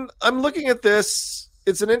 I mean, I'm looking at this.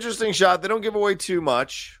 It's an interesting shot. They don't give away too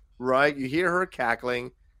much, right? You hear her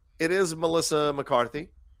cackling. It is Melissa McCarthy.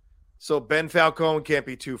 So Ben Falcone can't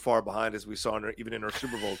be too far behind, as we saw even in her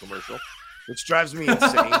Super Bowl commercial, which drives me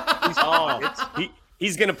insane.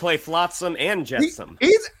 He's going to play Flotsam and Jetsam.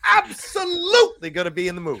 He's absolutely going to be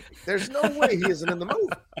in the movie. There's no way he isn't in the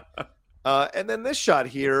movie. And then this shot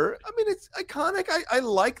here, I mean, it's iconic. I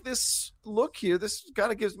like this look here. This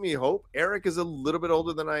kind of gives me hope. Eric is a little bit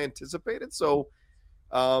older than I anticipated. So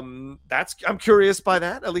I'm curious by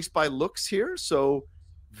that, at least by looks here. So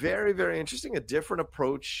very, very interesting. A different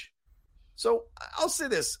approach. So I'll say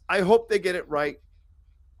this. I hope they get it right.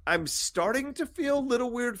 I'm starting to feel little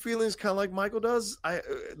weird feelings, kind of like Michael does.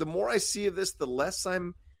 The more I see of this, the less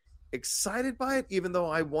I'm excited by it, even though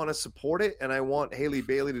I want to support it and I want Haley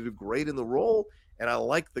Bailey to do great in the role. And I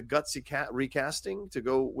like the gutsy recasting to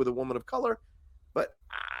go with a woman of color, but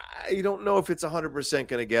I don't know if it's 100% going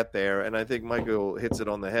to get there. And I think Michael hits it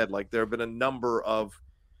on the head. Like there have been a number of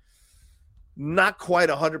not quite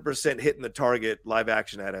 100% hitting the target live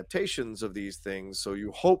action adaptations of these things. So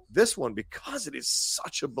you hope this one, because it is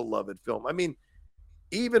such a beloved film. I mean,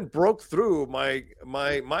 even broke through my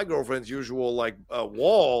girlfriend's usual like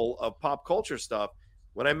wall of pop culture stuff.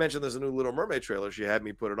 When I mentioned there's a new Little Mermaid trailer, she had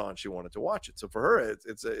me put it on. She wanted to watch it. So for her,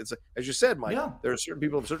 it's as you said, Mike, there are certain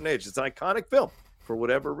people of a certain age. It's an iconic film for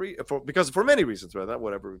whatever for many reasons, rather not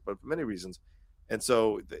whatever, but for many reasons. And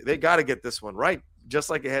so they got to get this one right, just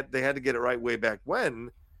like they had to get it right way back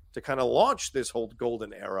when to kind of launch this whole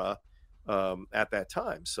golden era at that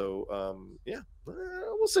time. So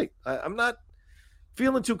we'll see. I'm not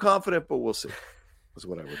feeling too confident, but we'll see. Is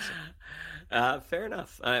what I would say. Fair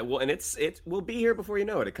enough. Well, and it will be here before you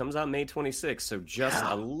know it. It comes out May 26th, so just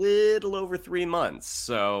a little over 3 months.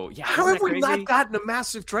 So yeah, how have we not gotten a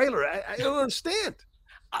massive trailer? I don't understand.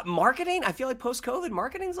 Marketing, I feel like post-COVID,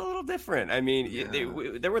 marketing's a little different. I mean,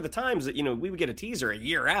 there were the times that we would get a teaser a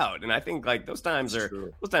year out, and I think like those times are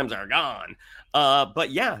gone.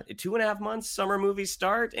 But yeah, 2.5 months, summer movies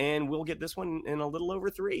start, and we'll get this one in a little over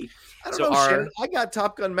 3. I don't know, Shannon. I got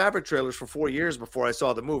Top Gun Maverick trailers for 4 years before I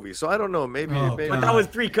saw the movie, so I don't know. Maybe but that was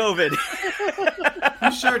pre-COVID.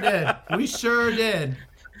 We sure did.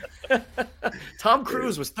 Tom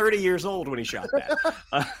Cruise was 30 years old when he shot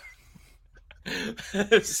that.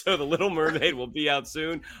 So The Little Mermaid will be out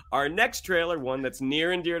soon. Our next trailer, one that's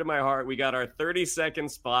near and dear to my heart, we got our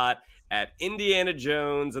 30-second spot at Indiana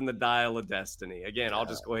Jones and the Dial of Destiny. Again, I'll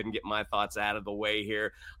just go ahead and get my thoughts out of the way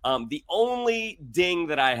here. The only ding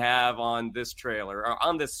that I have on this trailer, or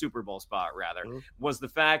on this Super Bowl spot rather, was the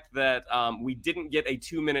fact that we didn't get a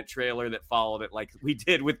 2-minute trailer that followed it like we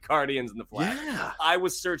did with Guardians and the Flash. I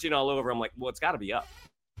was searching all over. I'm like, well, it's got to be up.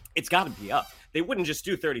 it's got to be up. They wouldn't just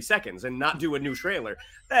do 30 seconds and not do a new trailer.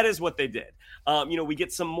 That is what they did. We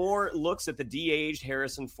get some more looks at the de-aged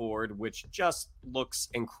Harrison Ford, which just looks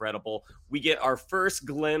incredible. We get our first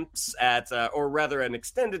glimpse at, or rather an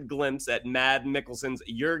extended glimpse at Mad Mikkelsen's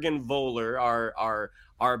Jurgen Voller,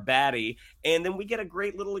 our baddie. And then we get a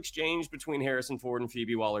great little exchange between Harrison Ford and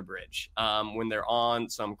Phoebe Waller-Bridge when they're on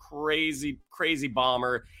some crazy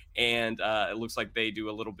bomber. And it looks like they do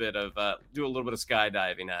a little bit of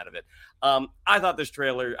skydiving out of it. I thought this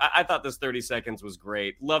trailer, I thought this 30 seconds was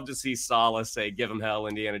great. Love to see Sala say, "Give him hell,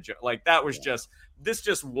 Indiana Jones." Like that was this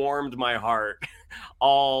just warmed my heart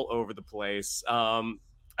all over the place. I'm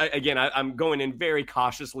going in very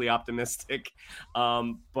cautiously optimistic,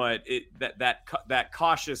 but that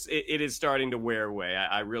cautious, it is starting to wear away.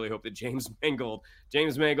 I really hope that James Mangold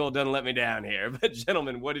doesn't let me down here. But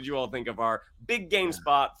gentlemen, what did you all think of our big game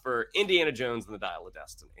spot for Indiana Jones and the Dial of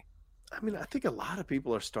Destiny? I mean, I think a lot of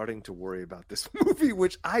people are starting to worry about this movie,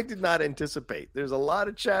 which I did not anticipate. There's a lot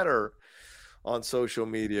of chatter on social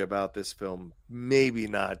media about this film, maybe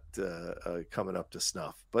not coming up to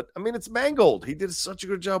snuff. But, I mean, it's Mangold. He did such a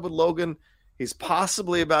good job with Logan. He's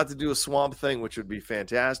possibly about to do a Swamp Thing, which would be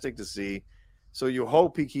fantastic to see. So you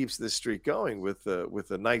hope he keeps this streak going with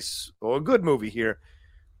a nice or a good movie here.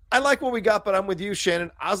 I like what we got, but I'm with you,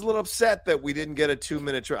 Shannon. I was a little upset that we didn't get a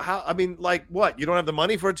 2-minute trailer. What? You don't have the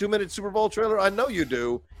money for a 2-minute Super Bowl trailer? I know you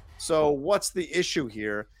do. So what's the issue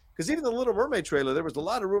here? Because even the Little Mermaid trailer, there was a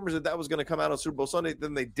lot of rumors that was going to come out on Super Bowl Sunday.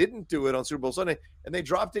 Then they didn't do it on Super Bowl Sunday, and they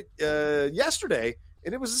dropped it yesterday.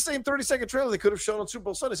 And it was the same 30-second trailer they could have shown on Super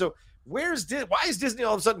Bowl Sunday. So why is Disney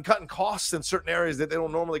all of a sudden cutting costs in certain areas that they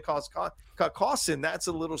don't normally cut costs in? That's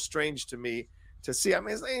a little strange to me to see. I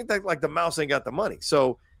mean, it ain't like the mouse ain't got the money.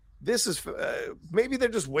 So this is maybe they're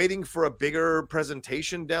just waiting for a bigger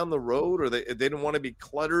presentation down the road, or they didn't want to be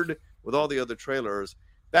cluttered with all the other trailers.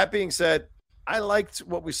 That being said, I liked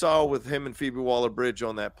what we saw with him and Phoebe Waller-Bridge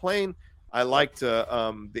on that plane. I liked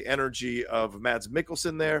the energy of Mads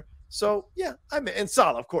Mikkelsen there. So, yeah, and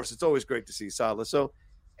Sala, of course. It's always great to see Sala. So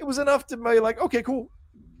it was enough to be like, okay, cool.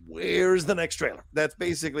 Where's the next trailer? That's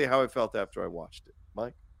basically how I felt after I watched it.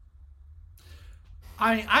 Mike?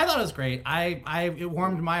 I thought it was great. It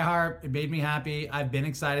warmed my heart. It made me happy. I've been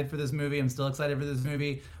excited for this movie. I'm still excited for this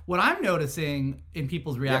movie. What I'm noticing in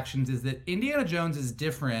people's reactions is that Indiana Jones is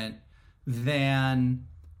different than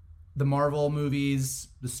the Marvel movies,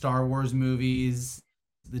 the Star Wars movies,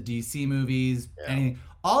 the DC movies, anything.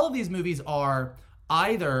 All of these movies are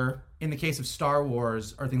either, in the case of Star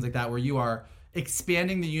Wars or things like that, where you are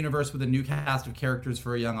expanding the universe with a new cast of characters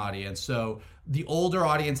for a young audience. So the older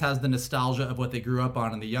audience has the nostalgia of what they grew up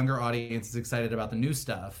on, and the younger audience is excited about the new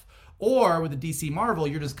stuff. Or with the DC Marvel,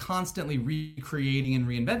 you're just constantly recreating and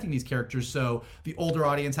reinventing these characters, so the older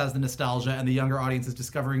audience has the nostalgia and the younger audience is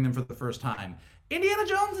discovering them for the first time. Indiana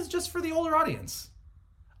Jones is just for the older audience.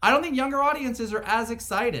 I don't think younger audiences are as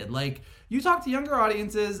excited. Like, you talk to younger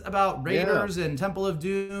audiences about Raiders and Temple of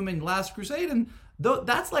Doom and Last Crusade, and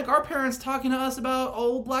that's like our parents talking to us about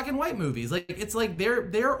old black and white movies. Like, it's like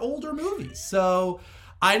they're older movies. So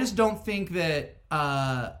I just don't think that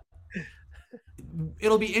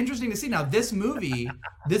it'll be interesting to see. Now, this movie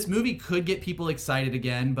could get people excited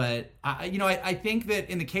again, but I think that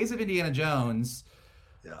in the case of Indiana Jones,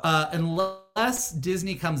 unless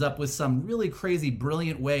Disney comes up with some really crazy,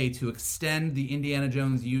 brilliant way to extend the Indiana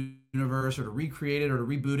Jones universe, or to recreate it, or to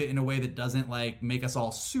reboot it in a way that doesn't like make us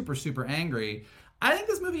all super, super angry, I think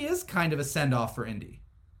this movie is kind of a send-off for Indy.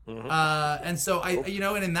 Mm-hmm. And so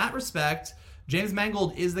and in that respect, James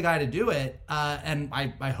Mangold is the guy to do it, and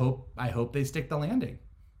I hope they stick the landing.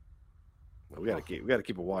 We got to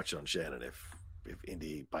keep a watch on Shannon if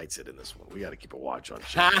Indy bites it in this one. We got to keep a watch on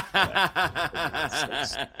Shannon. We got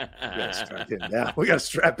to strap him down. We got to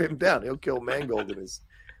strap him down. He'll kill Mangold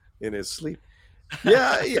in his sleep.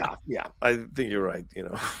 Yeah. I think you're right.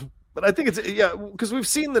 But I think it's because we've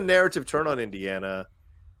seen the narrative turn on Indiana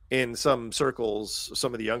in some circles,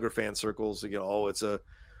 some of the younger fan circles. It's a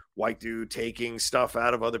white dude taking stuff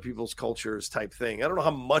out of other people's cultures type thing. I don't know how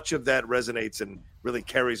much of that resonates and really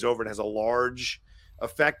carries over and has a large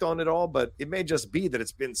effect on it all, but it may just be that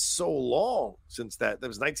it's been so long since that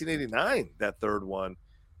was 1989, that third one,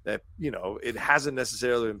 that it hasn't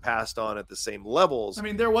necessarily been passed on at the same levels. I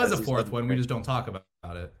mean, there was a fourth one, we just don't talk about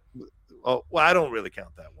it. Oh, well, I don't really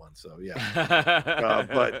count that one, so yeah.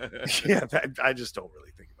 I just don't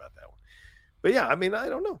really think about that one. But yeah, I mean, I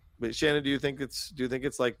don't know. But Shannon, do you think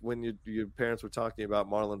it's like when your parents were talking about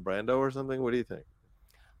Marlon Brando or something? What do you think?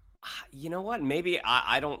 You know what? Maybe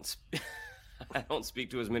I don't. I don't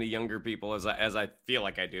speak to as many younger people as I feel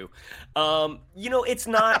like I do. It's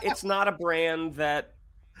not a brand that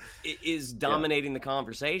is dominating the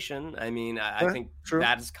conversation. I mean, I think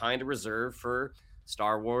that is kind of reserved for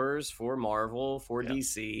Star Wars, for Marvel, for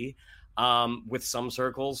DC, with some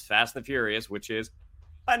circles, Fast and the Furious, which is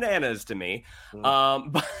bananas to me.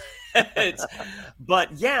 But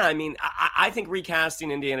yeah, I mean, I think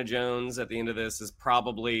recasting Indiana Jones at the end of this is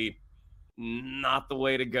probably not the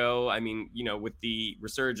way to go. I mean, you know, with the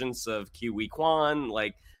resurgence of Kiwi Kwan,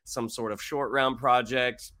 like some sort of short round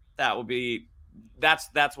project, that would be that's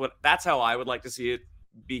how I would like to see it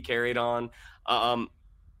be carried on.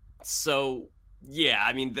 So yeah,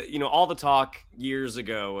 I mean, you know, all the talk years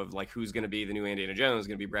ago of like who's going to be the new Indiana Jones, is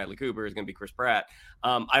going to be Bradley Cooper, is going to be Chris Pratt.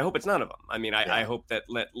 I hope it's none of them. I mean, I hope that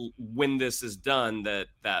when this is done,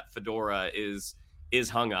 that fedora is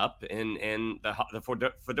hung up and the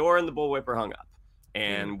fedora and the bullwhip are hung up,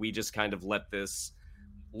 and we just kind of let this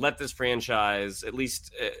franchise, at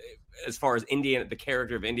least as far as the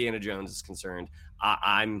character of Indiana Jones is concerned,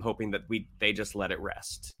 I'm hoping that they just let it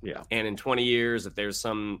rest. Yeah. And in 20 years, if there's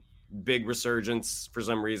some big resurgence for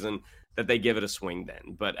some reason, that they give it a swing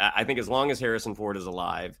then. But I think as long as Harrison Ford is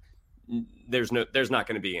alive, there's not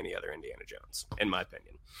going to be any other Indiana Jones, in my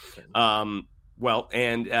opinion.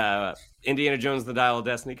 Indiana Jones: The Dial of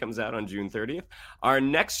Destiny comes out on June 30th. Our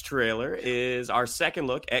next trailer is our second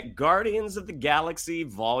look at Guardians of the Galaxy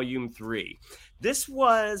Volume 3. This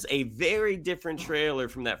was a very different trailer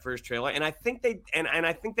from that first trailer, and I think they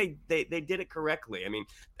did it correctly. I mean,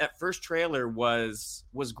 that first trailer was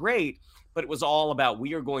great, but it was all about,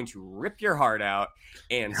 we are going to rip your heart out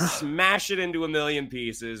and smash it into a million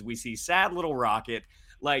pieces. We see sad little Rocket.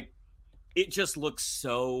 Like, it just looks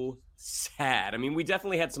so sad. I mean, we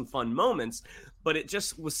definitely had some fun moments, but it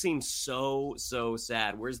just seemed so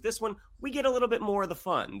sad. Whereas this one, we get a little bit more of the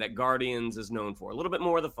fun that Guardians is known for. A little bit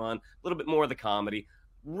more of the fun, a little bit more of the comedy.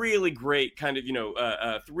 Really great kind of,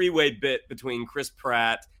 three-way bit between Chris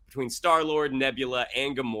Pratt, between Star-Lord, Nebula,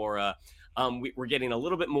 and Gamora. We're getting a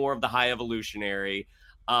little bit more of the High Evolutionary.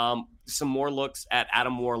 Some more looks at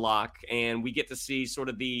Adam Warlock, and we get to see sort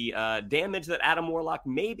of the damage that Adam Warlock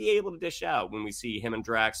may be able to dish out when we see him and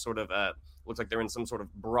Drax sort of looks like they're in some sort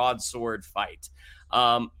of broadsword fight.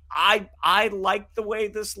 I like the way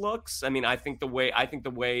this looks. I mean, I think the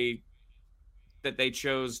way that they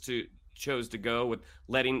chose to go with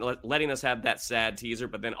letting us have that sad teaser,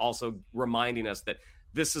 but then also reminding us that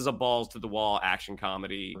this is a balls to the wall action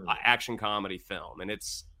comedy film, and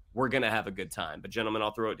we're going to have a good time. But gentlemen,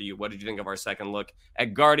 I'll throw it to you. What did you think of our second look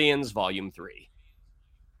at Guardians Volume 3?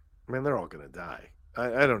 Man, they're all going to die.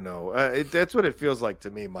 I don't know. That's what it feels like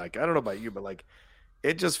to me, Mike. I don't know about you, but like,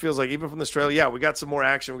 it just feels like, even from the trailer, yeah, we got some more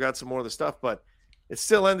action, we got some more of the stuff, but it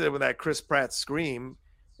still ended with that Chris Pratt scream.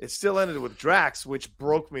 It still ended with Drax, which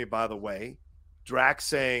broke me, by the way. Drax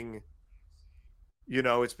saying, you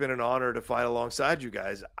know, it's been an honor to fight alongside you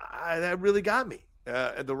guys. That really got me.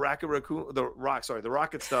 The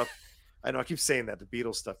rocket stuff. I know I keep saying that. The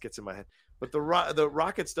Beatles stuff gets in my head, but the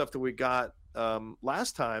rocket stuff that we got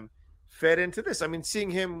last time fed into this. I mean, seeing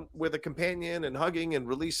him with a companion and hugging and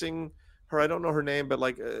releasing her, I don't know her name, but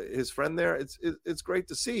like his friend there, it's great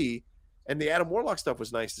to see. And the Adam Warlock stuff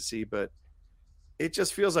was nice to see, but it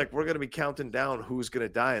just feels like we're going to be counting down who's going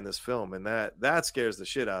to die in this film, and that scares the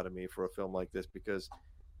shit out of me for a film like this, because,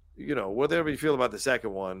 you know, whatever you feel about the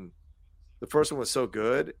second one, the first one was so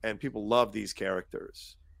good, and people love these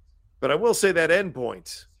characters. But I will say that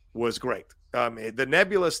Endpoint was great. The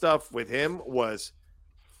Nebula stuff with him was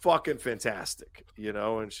fucking fantastic, you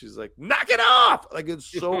know, and she's like, knock it off! Like,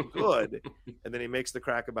 it's so good. And then he makes the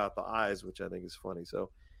crack about the eyes, which I think is funny. So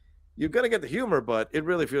you're going to get the humor, but it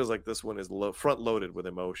really feels like this one is front-loaded with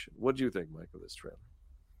emotion. What do you think, Mike, of this trailer?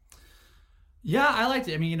 Yeah, I liked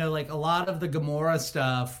it. I mean, you know, like a lot of the Gamora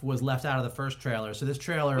stuff was left out of the first trailer. So this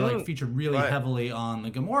trailer like featured really heavily on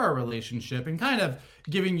the Gamora relationship and kind of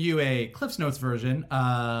giving you a Cliff's Notes version.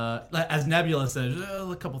 As Nebula says,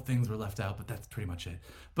 a couple things were left out, but that's pretty much it.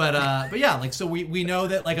 But yeah, like, so we know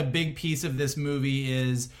that like a big piece of this movie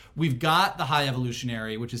is we've got the High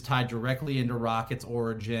Evolutionary, which is tied directly into Rocket's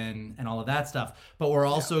origin and all of that stuff. But we're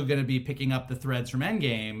also going to be picking up the threads from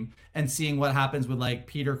Endgame and seeing what happens with like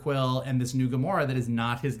Peter Quill and this new Gamora that is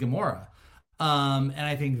not his Gamora. And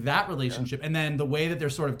I think that relationship, and then the way that they're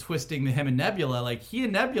sort of twisting him and Nebula, like he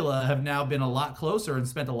and Nebula have now been a lot closer and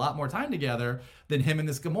spent a lot more time together than him and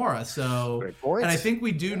this Gamora. So, and I think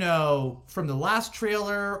we do know from the last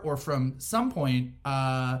trailer or from some point,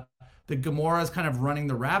 that Gamora is kind of running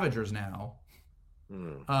the Ravagers now.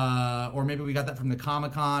 Or maybe we got that from the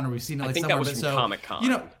Comic-Con, or we've seen it like I think somewhere. that was from Comic-Con. You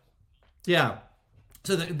know, yeah.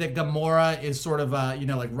 So the Gamora is sort of,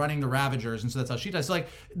 like running the Ravagers, and so that's how she does. So, like,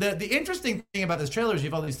 the interesting thing about this trailer is you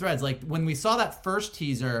have all these threads. Like, when we saw that first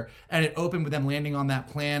teaser, and it opened with them landing on that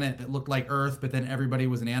planet that looked like Earth, but then everybody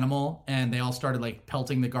was an animal, and they all started, like,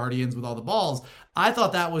 pelting the Guardians with all the balls, I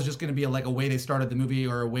thought that was just going to be, a way they started the movie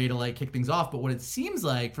or a way to, like, kick things off. But what it seems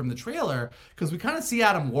like from the trailer, because we kind of see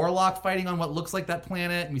Adam Warlock fighting on what looks like that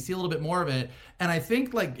planet, and we see a little bit more of it, and I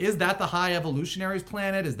think, like, is that the High Evolutionaries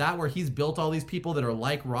planet? Is that where he's built all these people that are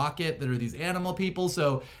like Rocket, that are these animal people?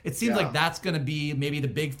 So it seems like that's going to be maybe the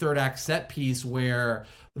big third act set piece where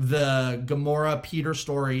the Gamora Peter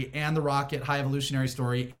story and the Rocket High Evolutionary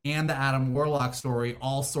story and the Adam Warlock story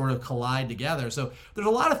all sort of collide together. So there's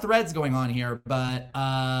a lot of threads going on here, but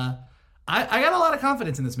I got a lot of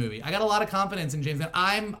confidence in this movie. I got a lot of confidence in James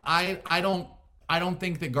Gunn. I don't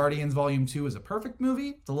think that Guardians Volume 2 is a perfect movie.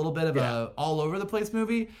 It's a little bit of a all over the place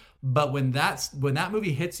movie, but when that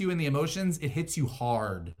movie hits you in the emotions, it hits you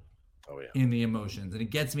hard. In the emotions, and it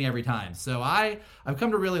gets me every time. So I've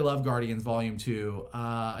come to really love Guardians Volume 2.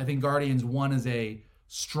 I think Guardians 1 is a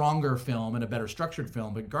stronger film and a better structured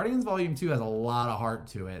film, but Guardians Volume 2 has a lot of heart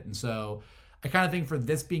to it. And so I kind of think for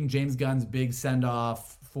this being James Gunn's big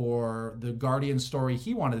send-off for the Guardians story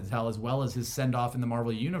he wanted to tell, as well as his send-off in the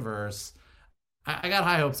Marvel Universe, I got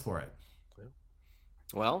high hopes for it.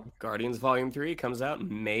 Well, Guardians Volume 3 comes out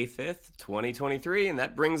May 5th, 2023, and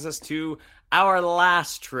that brings us to our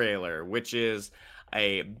last trailer, which is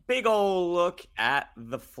a big old look at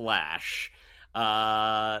The Flash.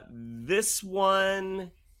 This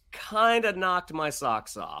one kind of knocked my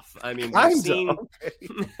socks off. I mean,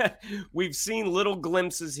 we've seen little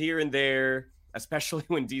glimpses here and there, especially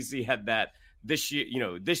when DC had that this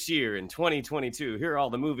year in 2022, here are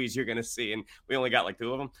all the movies you're going to see. And we only got like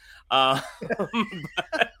 2 of them.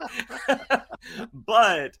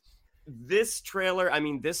 But this trailer, I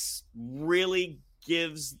mean, this really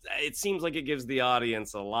it seems like it gives the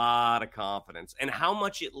audience a lot of confidence and how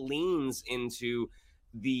much it leans into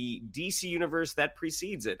the DC universe that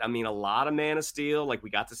precedes it. I mean, a lot of Man of Steel, like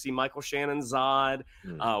we got to see Michael Shannon Zod.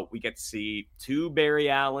 We get to see 2 Barry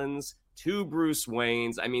Allens, 2 Bruce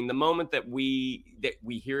Waynes. I mean, the moment that we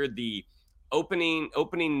hear the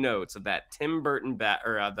opening notes of that Tim Burton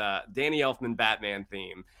the Danny Elfman Batman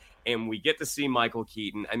theme, and we get to see Michael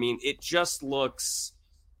Keaton. I mean, it just looks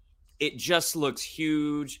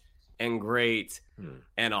huge and great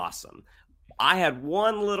and awesome. I had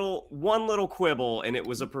one little quibble, and it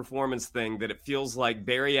was a performance thing that it feels like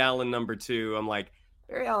Barry Allen number 2. I'm like,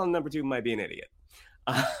 Barry Allen number 2 might be an idiot.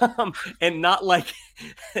 And not like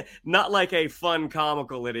a fun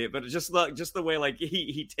comical idiot, but just the way like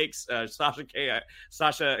he takes Sasha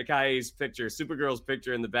Calle's picture, Supergirl's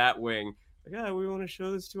picture in the Batwing. Like, yeah, we want to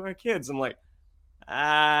show this to our kids. I'm like,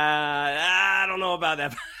 I don't know about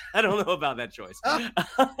that. I don't know about that choice.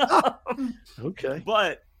 Okay,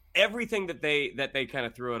 but everything that they kind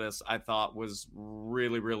of threw at us, I thought was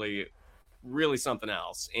really, really, really something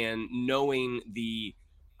else. And knowing the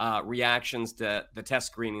reactions that the test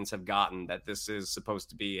screenings have gotten, that this is supposed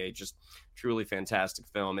to be a just truly fantastic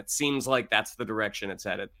film, it seems like that's the direction it's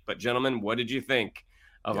headed. But gentlemen, what did you think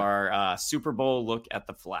of our Super Bowl look at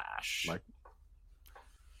The Flash? Mike?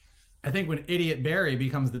 I think when Idiot Barry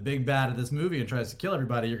becomes the big bad of this movie and tries to kill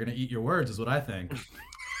everybody, you're going to eat your words, is what I think.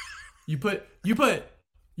 You put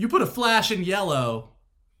a Flash in yellow,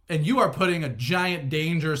 and you are putting a giant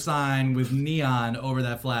danger sign with neon over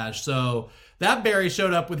that Flash. So that Barry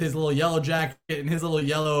showed up with his little yellow jacket and his little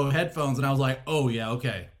yellow headphones, and I was like, oh yeah,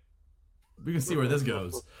 okay. We can see where this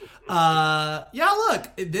goes. Look,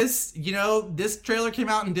 this trailer came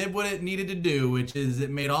out and did what it needed to do, which is it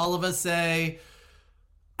made all of us say,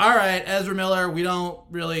 all right, Ezra Miller, we don't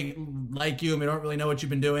really like you and we don't really know what you've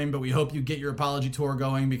been doing, but we hope you get your apology tour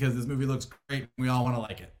going because this movie looks great and we all want to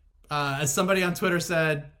like it. As somebody on Twitter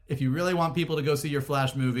said, if you really want people to go see your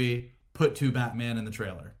Flash movie, put 2 Batman in the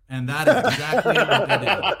trailer. And that is exactly what they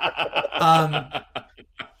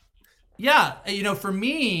did. For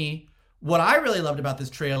me, what I really loved about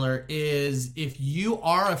this trailer is if you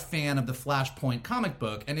are a fan of the Flashpoint comic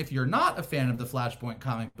book, and if you're not a fan of the Flashpoint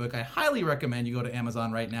comic book, I highly recommend you go to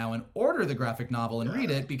Amazon right now and order the graphic novel and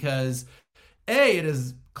read it, because A, it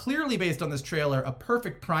is clearly based on this trailer, a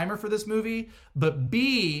perfect primer for this movie, but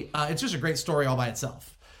B, it's just a great story all by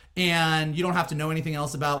itself. And you don't have to know anything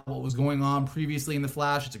else about what was going on previously in The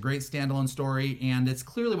Flash. It's a great standalone story, and it's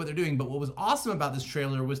clearly what they're doing. But what was awesome about this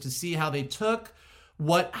trailer was to see how they took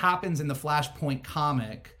what happens in the Flashpoint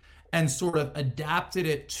comic and sort of adapted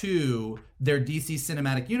it to their DC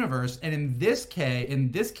cinematic universe. And in this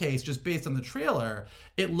case, just based on the trailer,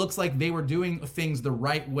 it looks like they were doing things the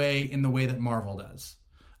right way in the way that Marvel does.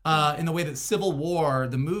 in the way that Civil War,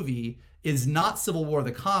 the movie, is not Civil War,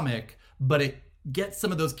 the comic, but it gets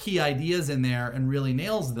some of those key ideas in there and really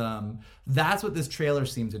nails them. That's what this trailer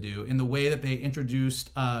seemed to do in the way that they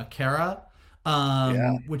introduced Kara,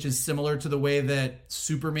 which is similar to the way that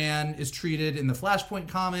Superman is treated in the Flashpoint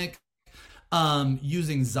comic,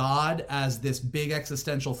 using Zod as this big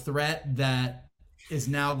existential threat that is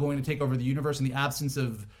now going to take over the universe in the absence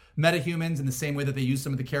of metahumans, in the same way that they use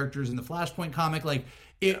some of the characters in the Flashpoint comic. Like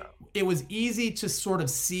it was easy to sort of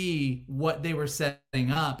see what they were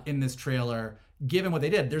setting up in this trailer, given what they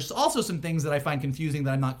did. There's also some things that I find confusing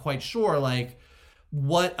that I'm not quite sure, like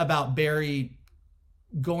what about Barry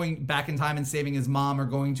going back in time and saving his mom, or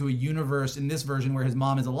going to a universe in this version where his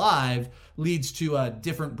mom is alive, leads to a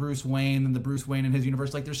different Bruce Wayne than the Bruce Wayne in his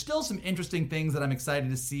universe. Like, there's still some interesting things that I'm excited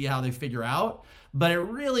to see how they figure out, but it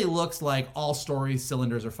really looks like all story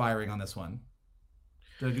cylinders are firing on this one.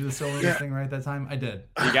 Did I do the cylinder thing right that time? I did.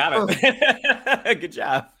 You got it. Good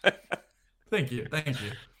job. Thank you.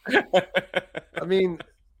 I mean,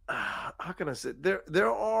 how can I say,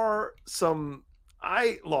 there are some.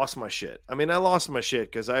 I lost my shit. I mean, I lost my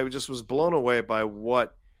shit because I just was blown away by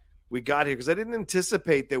what we got here, because I didn't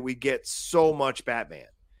anticipate that we get so much Batman,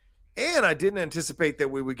 and I didn't anticipate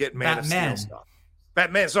that we would get Man of Steel stuff.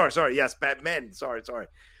 Batman, sorry, yes, Batman, sorry,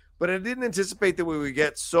 but I didn't anticipate that we would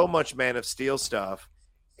get so much Man of Steel stuff,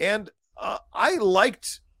 and I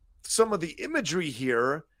liked some of the imagery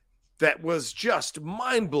here that was just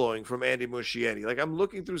mind blowing from Andy Muschietti. Like, I'm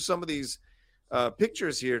looking through some of these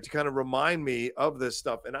pictures here to kind of remind me of this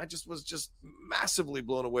stuff, and I was just massively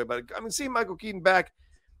blown away by it. I mean, seeing Michael Keaton back,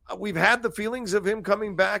 we've had the feelings of him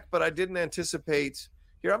coming back, but I didn't anticipate.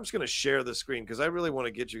 Here, I'm just going to share the screen because I really want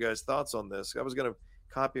to get you guys' thoughts on this. I was going to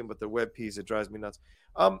copy him, but the web piece, it drives me nuts.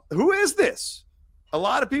 Who is this? A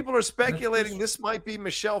lot of people are speculating this might be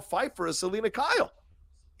Michelle Pfeiffer as Selena Kyle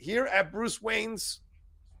here at Bruce Wayne's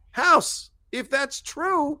house. If that's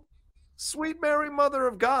true, sweet Mary Mother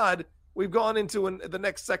of God, we've gone into the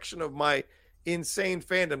next section of my insane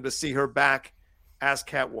fandom to see her back as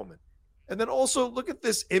Catwoman. And then also look at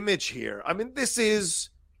this image here. I mean, this is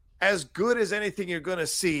as good as anything you're going to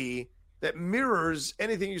see that mirrors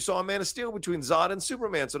anything you saw in Man of Steel between Zod and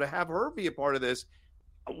Superman. So to have her be a part of this,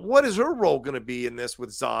 what is her role going to be in this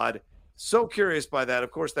with Zod? So curious by that.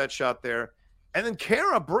 Of course, that shot there. And then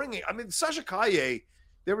Kara Sasha Calle,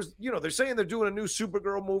 they're saying they're doing a new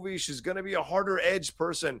Supergirl movie. She's going to be a harder edged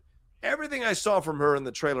person. Everything I saw from her in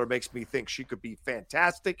the trailer makes me think she could be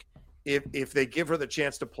fantastic if they give her the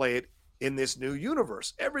chance to play it in this new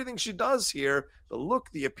universe. Everything she does here, the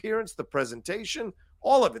look, the appearance, the presentation,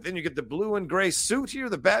 all of it. Then you get the blue and gray suit here,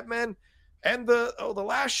 the Batman, and the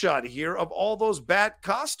last shot here of all those Bat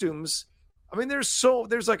costumes. I mean, there's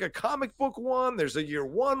like a comic book one, there's a year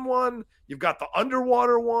one, you've got the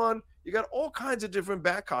underwater one, you got all kinds of different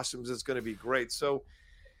Bat costumes. It's going to be great. So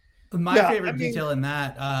my favorite detail in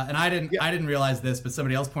that, and I didn't realize this, but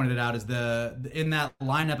somebody else pointed it out, is in that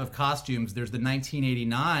lineup of costumes, there's the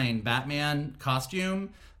 1989 Batman costume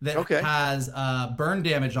that has burn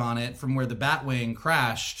damage on it from where the Batwing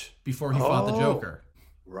crashed before he fought the Joker.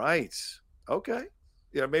 Right. Okay.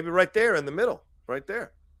 Yeah, maybe right there in the middle. Right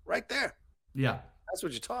there. Yeah. That's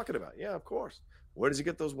what you're talking about. Yeah, of course. Where does he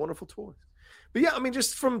get those wonderful toys? But yeah, I mean,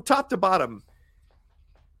 just from top to bottom,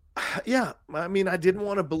 yeah, I mean, I didn't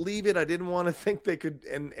want to believe it. I didn't want to think they could.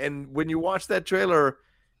 And when you watch that trailer,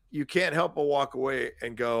 you can't help but walk away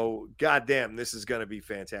and go, God damn, this is going to be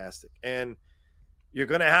fantastic. And you're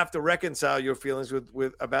going to have to reconcile your feelings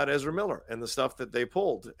with about Ezra Miller and the stuff that they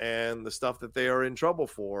pulled and the stuff that they are in trouble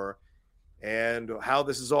for and how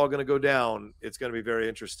this is all going to go down. It's going to be very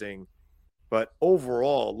interesting. But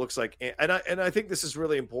overall, looks like, and I think this is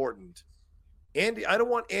really important. I don't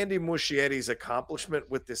want Andy Muschietti's accomplishment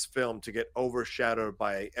with this film to get overshadowed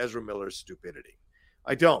by Ezra Miller's stupidity.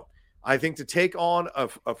 I don't. I think to take on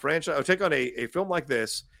a franchise, or take on a film like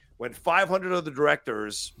this, when 500 other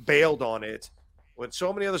directors bailed on it, when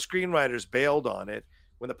so many other screenwriters bailed on it,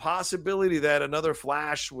 when the possibility that another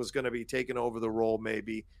Flash was going to be taking over the role,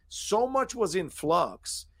 maybe, so much was in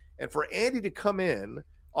flux. And for Andy to come in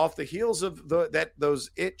off the heels of those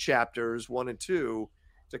It chapters 1 and 2,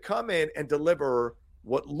 to come in and deliver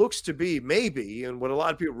what looks to be maybe, and what a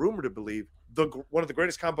lot of people rumor to believe, one of the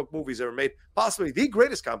greatest comic book movies ever made, possibly the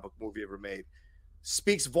greatest comic book movie ever made,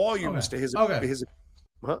 speaks volumes to his.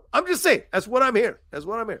 I'm just saying, that's what I'm here.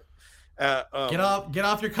 Get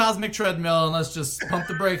off your cosmic treadmill and let's just pump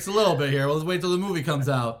the brakes a little bit here. Let's wait till the movie comes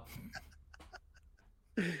out.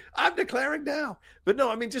 I'm declaring now, but no,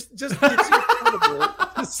 I mean, just it's incredible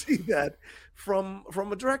to see that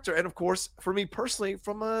from a director, and of course, for me personally,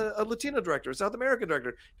 from a Latino director, a South American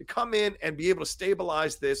director, to come in and be able to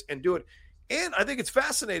stabilize this and do it. And I think it's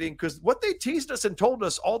fascinating because what they teased us and told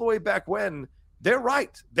us all the way back when, they're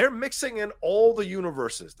right. They're mixing in all the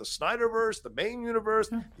universes, the Snyderverse, the main universe,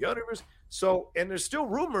 the universe. So, and there's still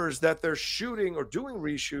rumors that they're shooting or doing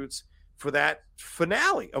reshoots for that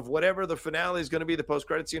finale of whatever the finale is going to be, the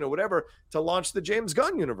post-credit scene or whatever, to launch the James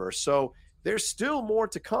Gunn universe. So there's still more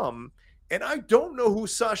to come. And I don't know who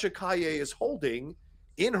Sasha Calle is holding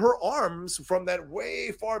in her arms from that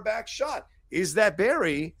way far back shot. Is that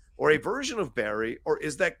Barry or a version of Barry, or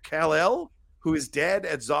is that Kal-El who is dead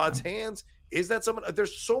at Zod's hands? Is that someone?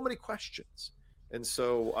 There's so many questions. And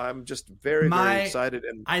so I'm just very excited.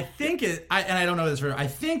 And I think I don't know this for, I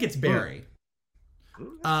think it's Barry.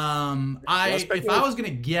 If I was going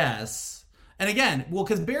to guess, and again, well,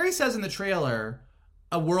 because Barry says in the trailer,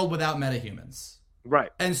 a world without metahumans.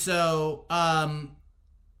 Right. And so,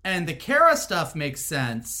 and the Kara stuff makes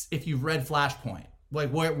sense if you've read Flashpoint. Like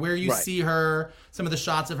where you see her, some of the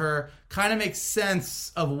shots of her kind of makes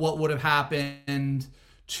sense of what would have happened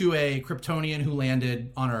to a Kryptonian who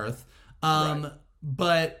landed on Earth.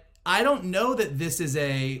 But I don't know that this is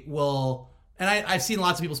and I've seen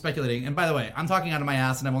lots of people speculating. And by the way, I'm talking out of my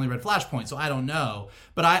ass and I've only read Flashpoint, so I don't know.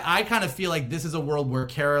 But I kind of feel like this is a world where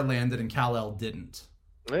Kara landed and Kal-El didn't.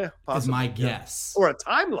 Yeah, possibly. Is my guess. Or a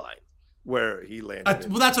timeline where he landed.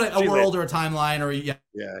 Well, that's what a world or a timeline or yeah.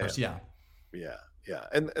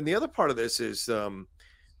 And the other part of this is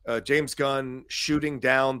James Gunn shooting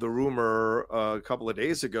down the rumor a couple of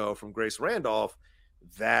days ago from Grace Randolph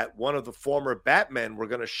that one of the former Batmen were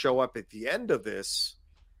going to show up at the end of this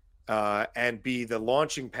and be the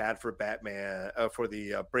launching pad for Batman for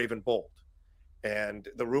the Brave and Bold. And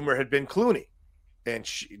the rumor had been Clooney, and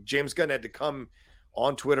James Gunn had to come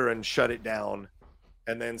on Twitter and shut it down,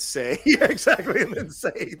 and then say and then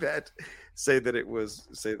say that it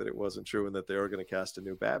wasn't true, and that they were going to cast a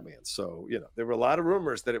new Batman. So there were a lot of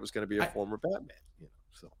rumors that it was going to be a former Batman.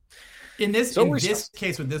 So in this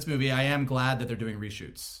case with this movie, I am glad that they're doing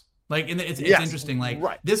reshoots. Like it's interesting. Like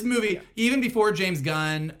this movie, even before James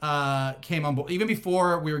Gunn came on board, even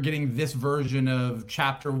before we were getting this version of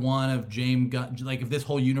Chapter 1 of James Gunn, like of this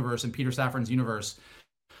whole universe and Peter Safran's universe.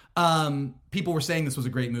 People were saying this was a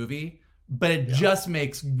great movie, but it just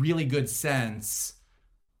makes really good sense.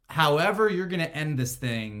 However, you're going to end this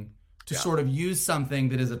thing to sort of use something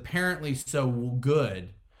that is apparently so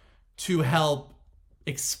good to help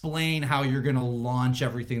explain how you're going to launch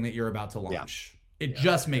everything that you're about to launch. It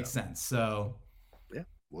just makes sense. So,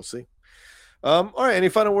 we'll see. All right. Any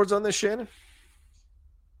final words on this, Shannon?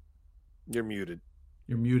 You're muted.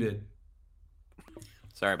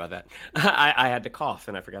 Sorry about that. I had to cough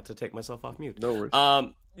and I forgot to take myself off mute. No worries.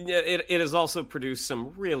 It has also produced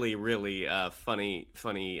some really, really funny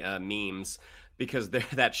memes, because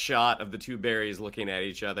that shot of the two Barrys looking at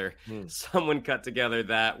each other. Someone cut together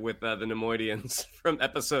that with the Nemoidians from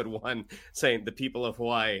episode 1 saying, "The people of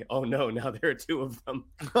Hawaii. Oh no, now there are two of them."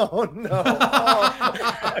 Oh no.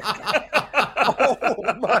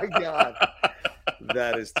 Oh my God.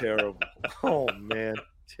 That is terrible. Oh man.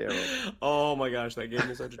 Terrible. Oh my gosh, that gave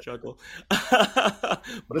me such a chuckle.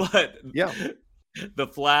 But The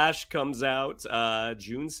Flash comes out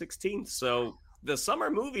June 16th. So the summer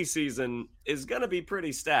movie season is going to be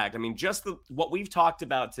pretty stacked. I mean, just what we've talked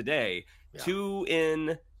about today, 2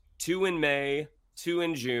 in May, 2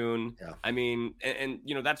 in June. Yeah. I mean, and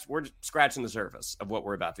we're scratching the surface of what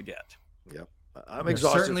we're about to get. Yep. I'm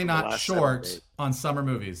exhausted. Certainly not short on summer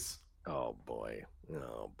movies. Oh boy.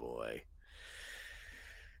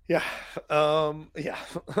 Yeah.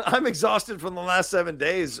 I'm exhausted from the last 7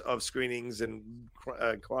 days of screenings and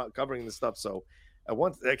covering this stuff. So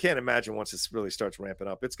I can't imagine once it really starts ramping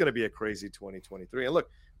up. It's going to be a crazy 2023. And look,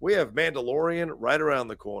 we have Mandalorian right around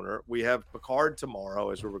the corner. We have Picard tomorrow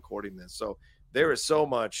as we're recording this. So there is so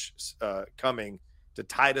much coming to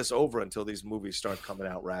tide us over until these movies start coming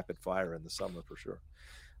out rapid fire in the summer for sure.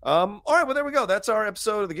 All right, well, there we go. That's our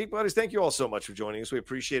episode of the Geek Buddies. Thank you all so much for joining us. We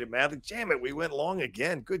appreciate it madly. Damn it, we went long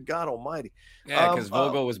again. Good God Almighty. Yeah, because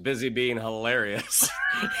Vogel was busy being hilarious.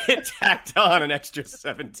 It tacked on an extra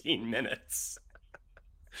 17 minutes.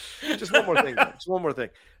 Just one more thing.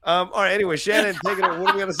 All right. Anyway, Shannon, take it over.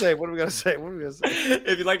 What are we gonna say?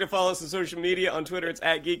 If you'd like to follow us on social media, on Twitter, it's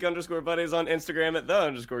 @geek_buddies. On Instagram, at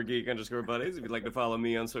 @the_geek_buddies. If you'd like to follow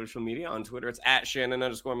me on social media, on Twitter, it's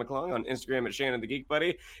 @Shannon_McClung. On Instagram, at Shannon the Geek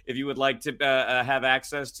Buddy. If you would like to have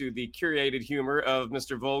access to the curated humor of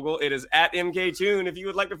Mr. Vogel, it is @MKToon. If you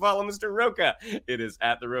would like to follow Mr. Roca, it is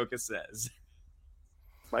 @The Roca Says.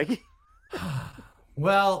 Mikey.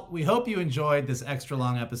 Well, we hope you enjoyed this extra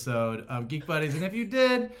long episode of Geek Buddies, and if you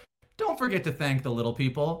did, don't forget to thank the little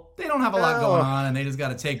people. They don't have a lot going on, and they just got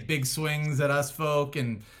to take big swings at us folk,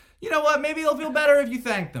 and you know what? Maybe they'll feel better if you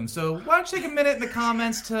thank them. So why don't you take a minute in the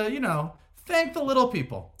comments to, thank the little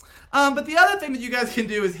people. But the other thing that you guys can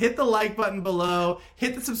do is hit the like button below,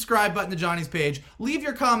 hit the subscribe button to Johnny's page, leave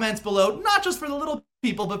your comments below, not just for the little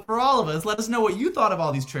people, but for all of us. Let us know what you thought of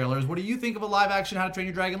all these trailers. What do you think of a live action How to Train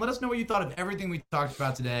Your Dragon? Let us know what you thought of everything we talked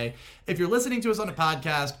about today. If you're listening to us on a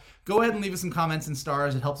podcast, go ahead and leave us some comments and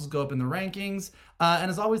stars. It helps us go up in the rankings. And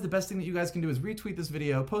as always, the best thing that you guys can do is retweet this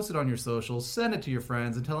video, post it on your socials, send it to your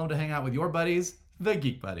friends, and tell them to hang out with your buddies, the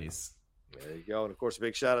Geek Buddies. There you go. And of course, a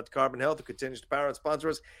big shout out to Carbon Health, who continues to power and sponsor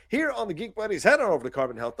us here on the Geek Buddies. Head on over to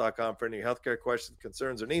carbonhealth.com for any healthcare questions,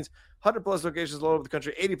 concerns, or needs. 100 plus locations all over the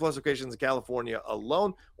country, 80 plus locations in California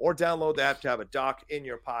alone, or download the app to have a doc in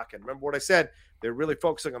your pocket. Remember what I said, they're really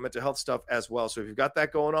focusing on mental health stuff as well. So if you've got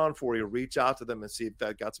that going on for you, reach out to them and see if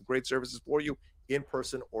they've got some great services for you in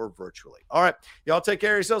person or virtually. All right. Y'all take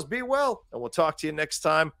care of yourselves. Be well. And we'll talk to you next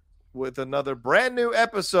time with another brand new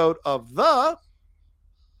episode of the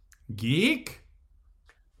Geek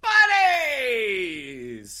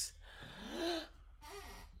Buddies!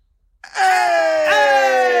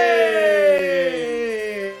 Hey!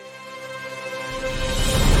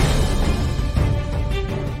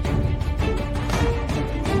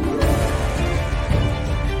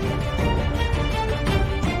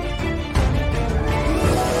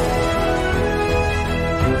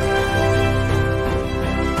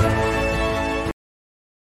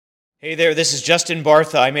 Hey there, this is Justin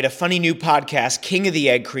Bartha. I made a funny new podcast, King of the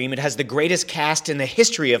Egg Cream. It has the greatest cast in the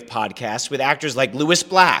history of podcasts with actors like Louis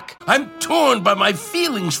Black. I'm torn by my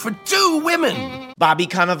feelings for two women. Bobby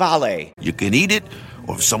Cannavale. You can eat it,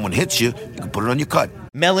 or if someone hits you, you can put it on your cut.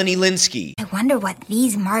 Melanie Linsky. I wonder what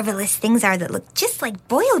these marvelous things are that look just like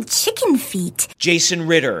boiled chicken feet. Jason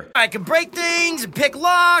Ritter. I can break things and pick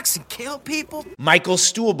locks and kill people. Michael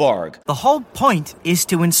Stuhlbarg. The whole point is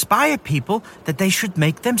to inspire people that they should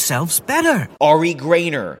make themselves better. Ari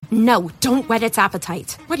Grainer. No, don't whet its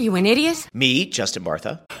appetite. What are you, an idiot? Me, Justin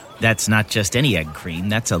Bartha. That's not just any egg cream,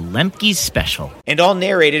 that's a Lemke's special. And all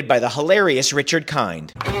narrated by the hilarious Richard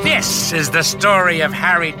Kind. This is the story of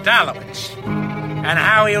Harry Dalowitz and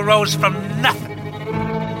how he rose from nothing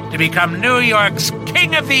to become New York's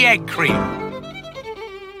King of the Egg Cream.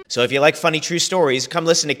 So if you like funny true stories, come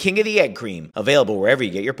listen to King of the Egg Cream, available wherever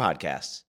you get your podcasts.